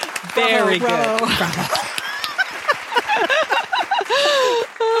 Very good. Bravo.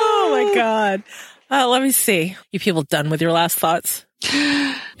 Oh my God. Let me see. You people done with your last thoughts?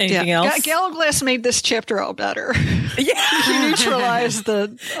 Anything else? Galaglass made this chapter all better. Yeah. He neutralized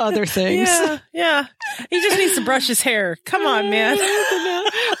the other things. Yeah. He just needs to brush his hair. Come on, man.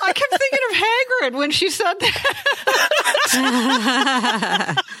 I kept thinking of Hagrid when she said that.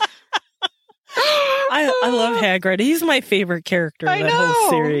 I love Hagrid. He's my favorite character in that whole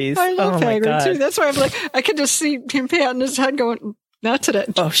series. I love Hagrid God. too. That's why I'm like, I could just see him patting his head going, not today.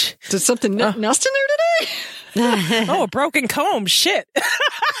 Oh, Did something nest in there today? a broken comb. Shit. Damn.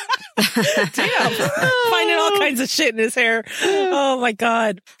 Finding all kinds of shit in his hair. Oh my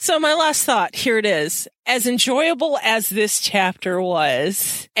God. So my last thought, here it is. As enjoyable as this chapter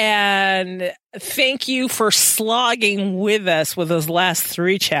was, and thank you for slogging with us with those last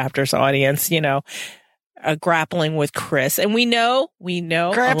 3 chapters, audience, grappling with Chris. And we know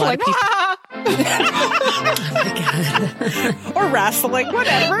Grappling. a lot of people, or wrestling,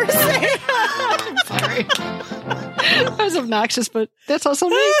 whatever. Sorry. That was obnoxious, but that's also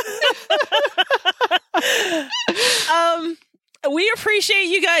me. We appreciate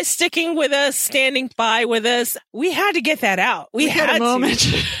you guys sticking with us, standing by with us. We had to get that out. We had a moment.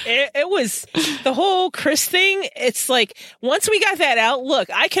 It was the whole Chris thing. It's like, once we got that out, look,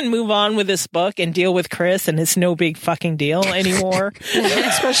 I can move on with this book and deal with Chris, and it's no big fucking deal anymore.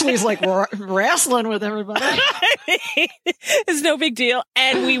 Especially he's like wrestling with everybody. It's no big deal.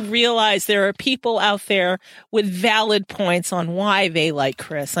 And we realize there are people out there with valid points on why they like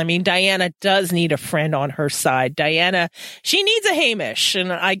Chris. I mean, Diana does need a friend on her side. Diana, she needs a Hamish,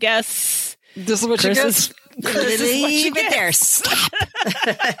 and I guess this is what Chris you is. Leave it there. Stop.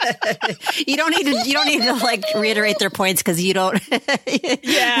 You don't need to like reiterate their points because you don't.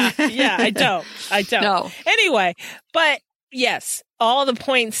 Yeah, I don't. No. Anyway, but yes, all the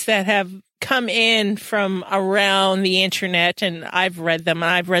points that have come in from around the internet, and I've read them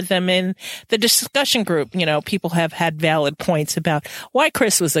in the discussion group. People have had valid points about why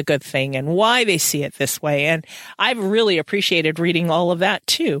Chris was a good thing and why they see it this way. And I've really appreciated reading all of that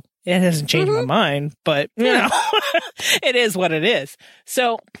too. It hasn't changed my mind, but it is what it is.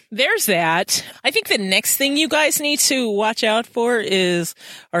 So there's that. I think the next thing you guys need to watch out for is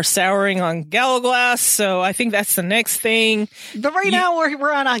our souring on Galaglass. So I think that's the next thing. But right now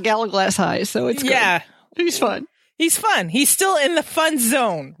we're on Galaglass high, so it's good. Yeah. He's fun. He's fun. He's still in the fun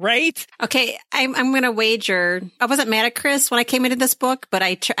zone, right? Okay, I'm going to wager. I wasn't mad at Chris when I came into this book, but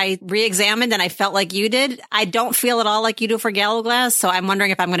I re-examined and I felt like you did. I don't feel at all like you do for Galaglass, so I'm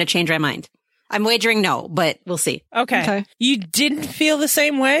wondering if I'm going to change my mind. I'm wagering no, but we'll see. Okay. You didn't feel the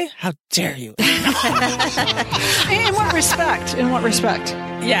same way? How dare you? In what respect?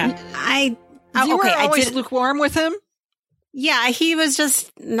 Yeah. You were always lukewarm with him? Yeah, he was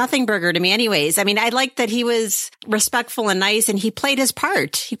just nothing burger to me anyways. I mean, I liked that he was respectful and nice and he played his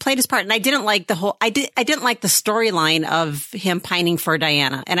part. And I didn't like I didn't like the storyline of him pining for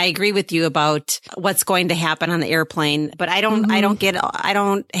Diana. And I agree with you about what's going to happen on the airplane, but I don't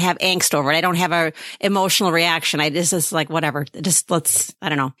have angst over it. I don't have a emotional reaction. It's just like, whatever. I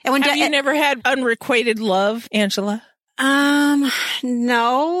don't know. And Have you never had unrequited love, Angela?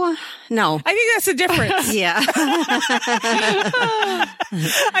 No. I think that's the difference. Yeah.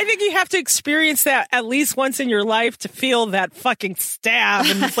 I think you have to experience that at least once in your life to feel that fucking stab.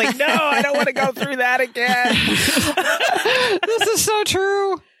 And it's like, no, I don't want to go through that again. This is so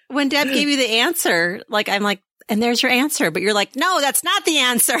true. When Deb gave you the answer, like, I'm like, and there's your answer, but you're like, no, that's not the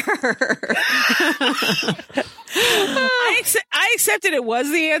answer. I accepted it was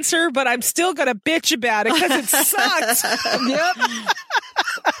the answer, but I'm still going to bitch about it because it sucked. Yep.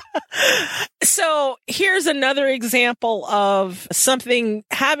 So here's another example of something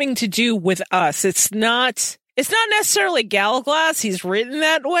having to do with us. It's not necessarily Galaglass. He's written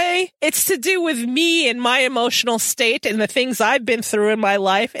that way. It's to do with me and my emotional state and the things I've been through in my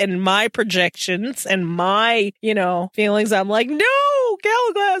life and my projections and my, feelings. I'm like, no,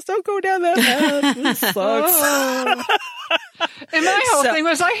 Galaglass, don't go down that path. This sucks. And my whole thing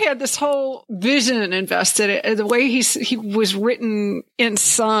was I had this whole vision invested in the way he was written in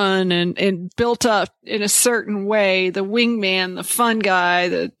Sun and built up in a certain way, the wingman, the fun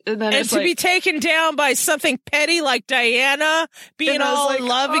guy, and to be taken down by something petty like Diana, being all in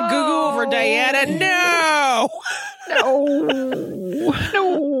love and goo over Diana. No. Don't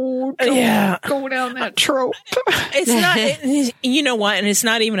go down that trope. It's not, you know what? And it's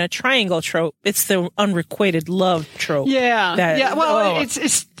not even a triangle trope. It's the unrequited love trope. Yeah. Well,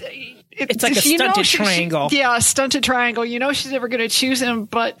 it's It's like a stunted triangle. Yeah, a stunted triangle. You know she's never going to choose him,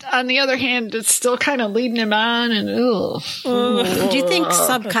 but on the other hand, it's still kind of leading him on. And do you think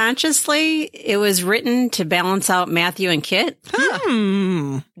subconsciously it was written to balance out Matthew and Kit?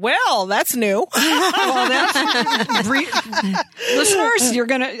 Well, that's new. Listeners,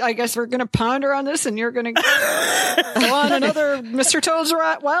 I guess we're gonna ponder on this, and you're gonna go on another Mr. Toad's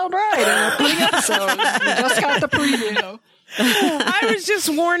Wild Ride in the episodes. We just got the preview. I was just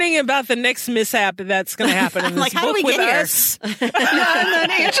warning about the next mishap that's going to happen in this like, book how do we with get us. Yeah, and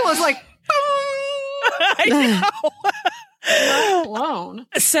then Angela's like, I know. blown.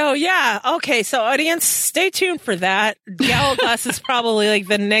 So yeah, okay. So audience, stay tuned for that. Gallowglass is probably like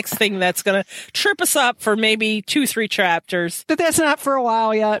the next thing that's going to trip us up for maybe 2-3 chapters. But that's not for a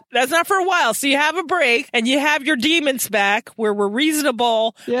while yet. That's not for a while. So you have a break and you have your demons back where we're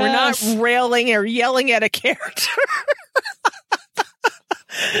reasonable. Yes. We're not railing or yelling at a character.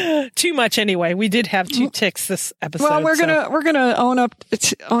 Too much anyway. We did have 2 ticks this episode. Well, we're gonna own up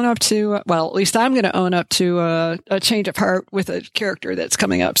to well, at least I'm gonna own up to a change of heart with a character that's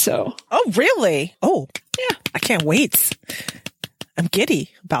coming up. So, oh really? Oh yeah, I can't wait. I'm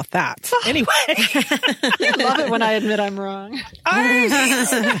giddy about that. Anyway, you love it when I admit I'm wrong, and I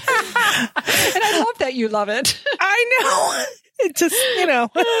love that you love it. I know. It just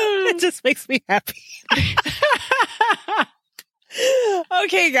it just makes me happy.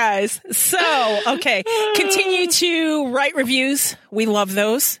 Okay, guys. So, continue to write reviews. We love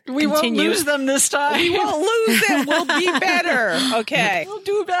those. We won't lose them this time. We won't lose them. We'll be better. Okay. We'll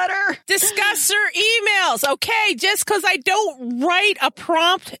do better. Discusser emails. Okay. Just because I don't write a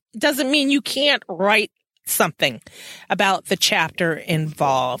prompt doesn't mean you can't write something about the chapter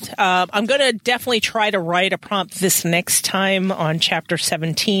involved. I'm going to definitely try to write a prompt this next time on chapter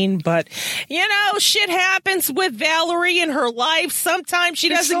 17, but shit happens with Valerie in her life. Sometimes she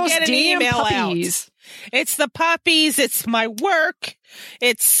doesn't get an email out. It's the puppies. It's my work.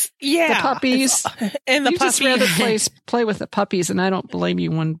 It's the puppies and the you puppies. Just rather play with the puppies, and I don't blame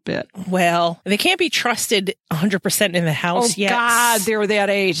you one bit. Well, they can't be trusted 100% in the house yet. Oh God, they're that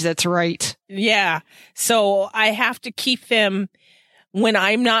age. That's right. Yeah. So I have to keep them when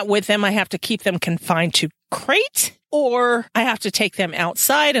I'm not with them. I have to keep them confined to crate, or I have to take them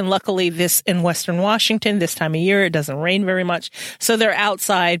outside. And luckily this in Western Washington, this time of year, it doesn't rain very much. So they're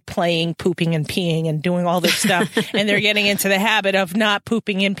outside playing, pooping and peeing and doing all this stuff. And they're getting into the habit of not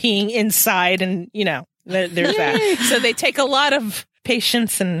pooping and peeing inside. And, there's that. So they take a lot of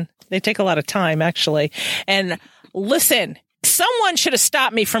patience and they take a lot of time, actually. And listen, someone should have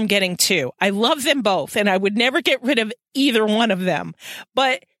stopped me from getting 2. I love them both and I would never get rid of either one of them.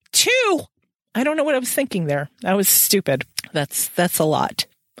 But 2, I don't know what I was thinking there. That was stupid. That's a lot.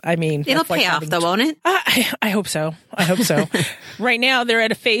 I mean, it'll pay off though, won't it? I hope so. Right now, they're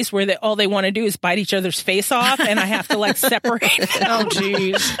at a phase where all they want to do is bite each other's face off, and I have to separate them. Oh,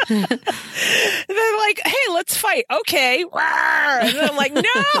 jeez. They're like, "Hey, let's fight." Okay, and then I'm like, "No,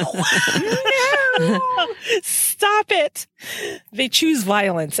 stop it." They choose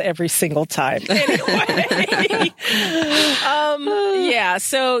violence every single time. Anyway, yeah.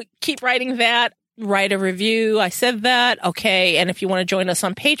 So keep writing that. Write a review. I said that. Okay. And if you want to join us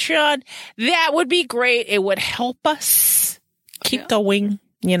on Patreon, that would be great. It would help us keep going,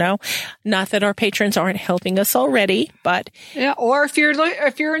 not that our patrons aren't helping us already, but yeah. Or if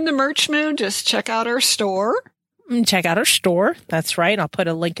you're in the merch mood, just check out our store. Check out our store. That's right. I'll put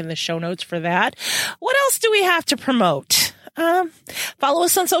a link in the show notes for that. What else do we have to promote? Follow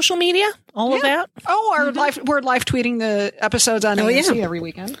us on social media. All of that. Oh, we're live tweeting the episodes on AMC every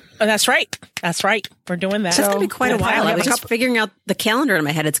weekend. Oh, that's right. We're doing that. It's going to be quite a while. I was just figuring out the calendar in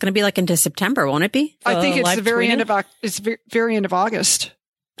my head. It's going to be into September, won't it be? I think it's the very end of August.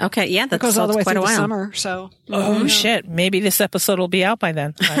 Okay, yeah, that goes all the way quite through a while. The summer. So, shit! Maybe this episode will be out by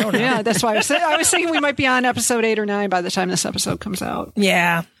then. I don't know. Yeah, that's why I was thinking we might be on episode 8 or 9 by the time this episode comes out.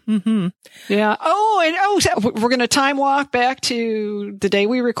 Yeah. Mm-hmm. Yeah. So we're going to time walk back to the day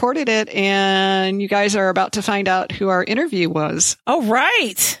we recorded it, and you guys are about to find out who our interview was. Oh,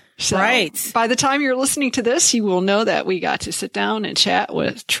 right. So right. By the time you're listening to this, you will know that we got to sit down and chat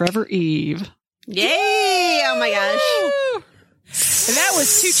with Trevor Eve. Yay! Oh my gosh. And that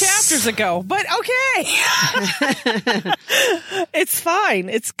was 2 chapters ago, but okay. It's fine.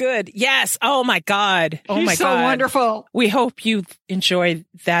 It's good. Yes. Oh my God. Oh my God. So wonderful. We hope you enjoyed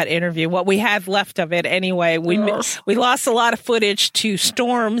that interview. What we have left of it anyway. We lost a lot of footage to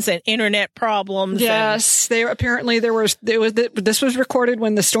storms and internet problems. Yes. This was recorded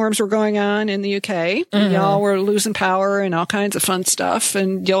when the storms were going on in the UK. Mm-hmm. Y'all were losing power and all kinds of fun stuff.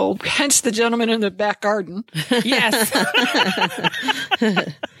 And hence the gentleman in the back garden. Yes.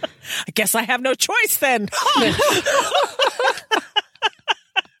 I guess I have no choice then.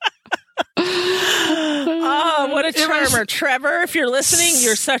 Oh, what a charmer. Trevor, if you're listening,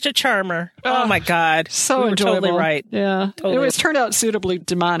 you're such a charmer. Oh my God. So we were enjoyable. Totally right. Yeah. Totally. It was turned out suitably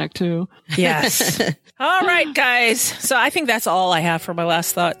demonic too. Yes. All right, guys. So I think that's all I have for my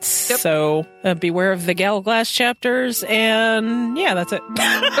last thoughts. Yep. So beware of the Gallowglass chapters. And yeah, that's it.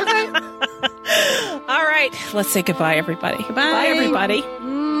 Okay. All right. Let's say goodbye, everybody. Goodbye. Bye, everybody.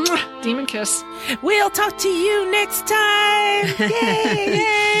 Demon kiss. We'll talk to you next time. Yay.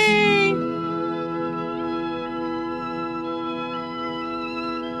 Yay.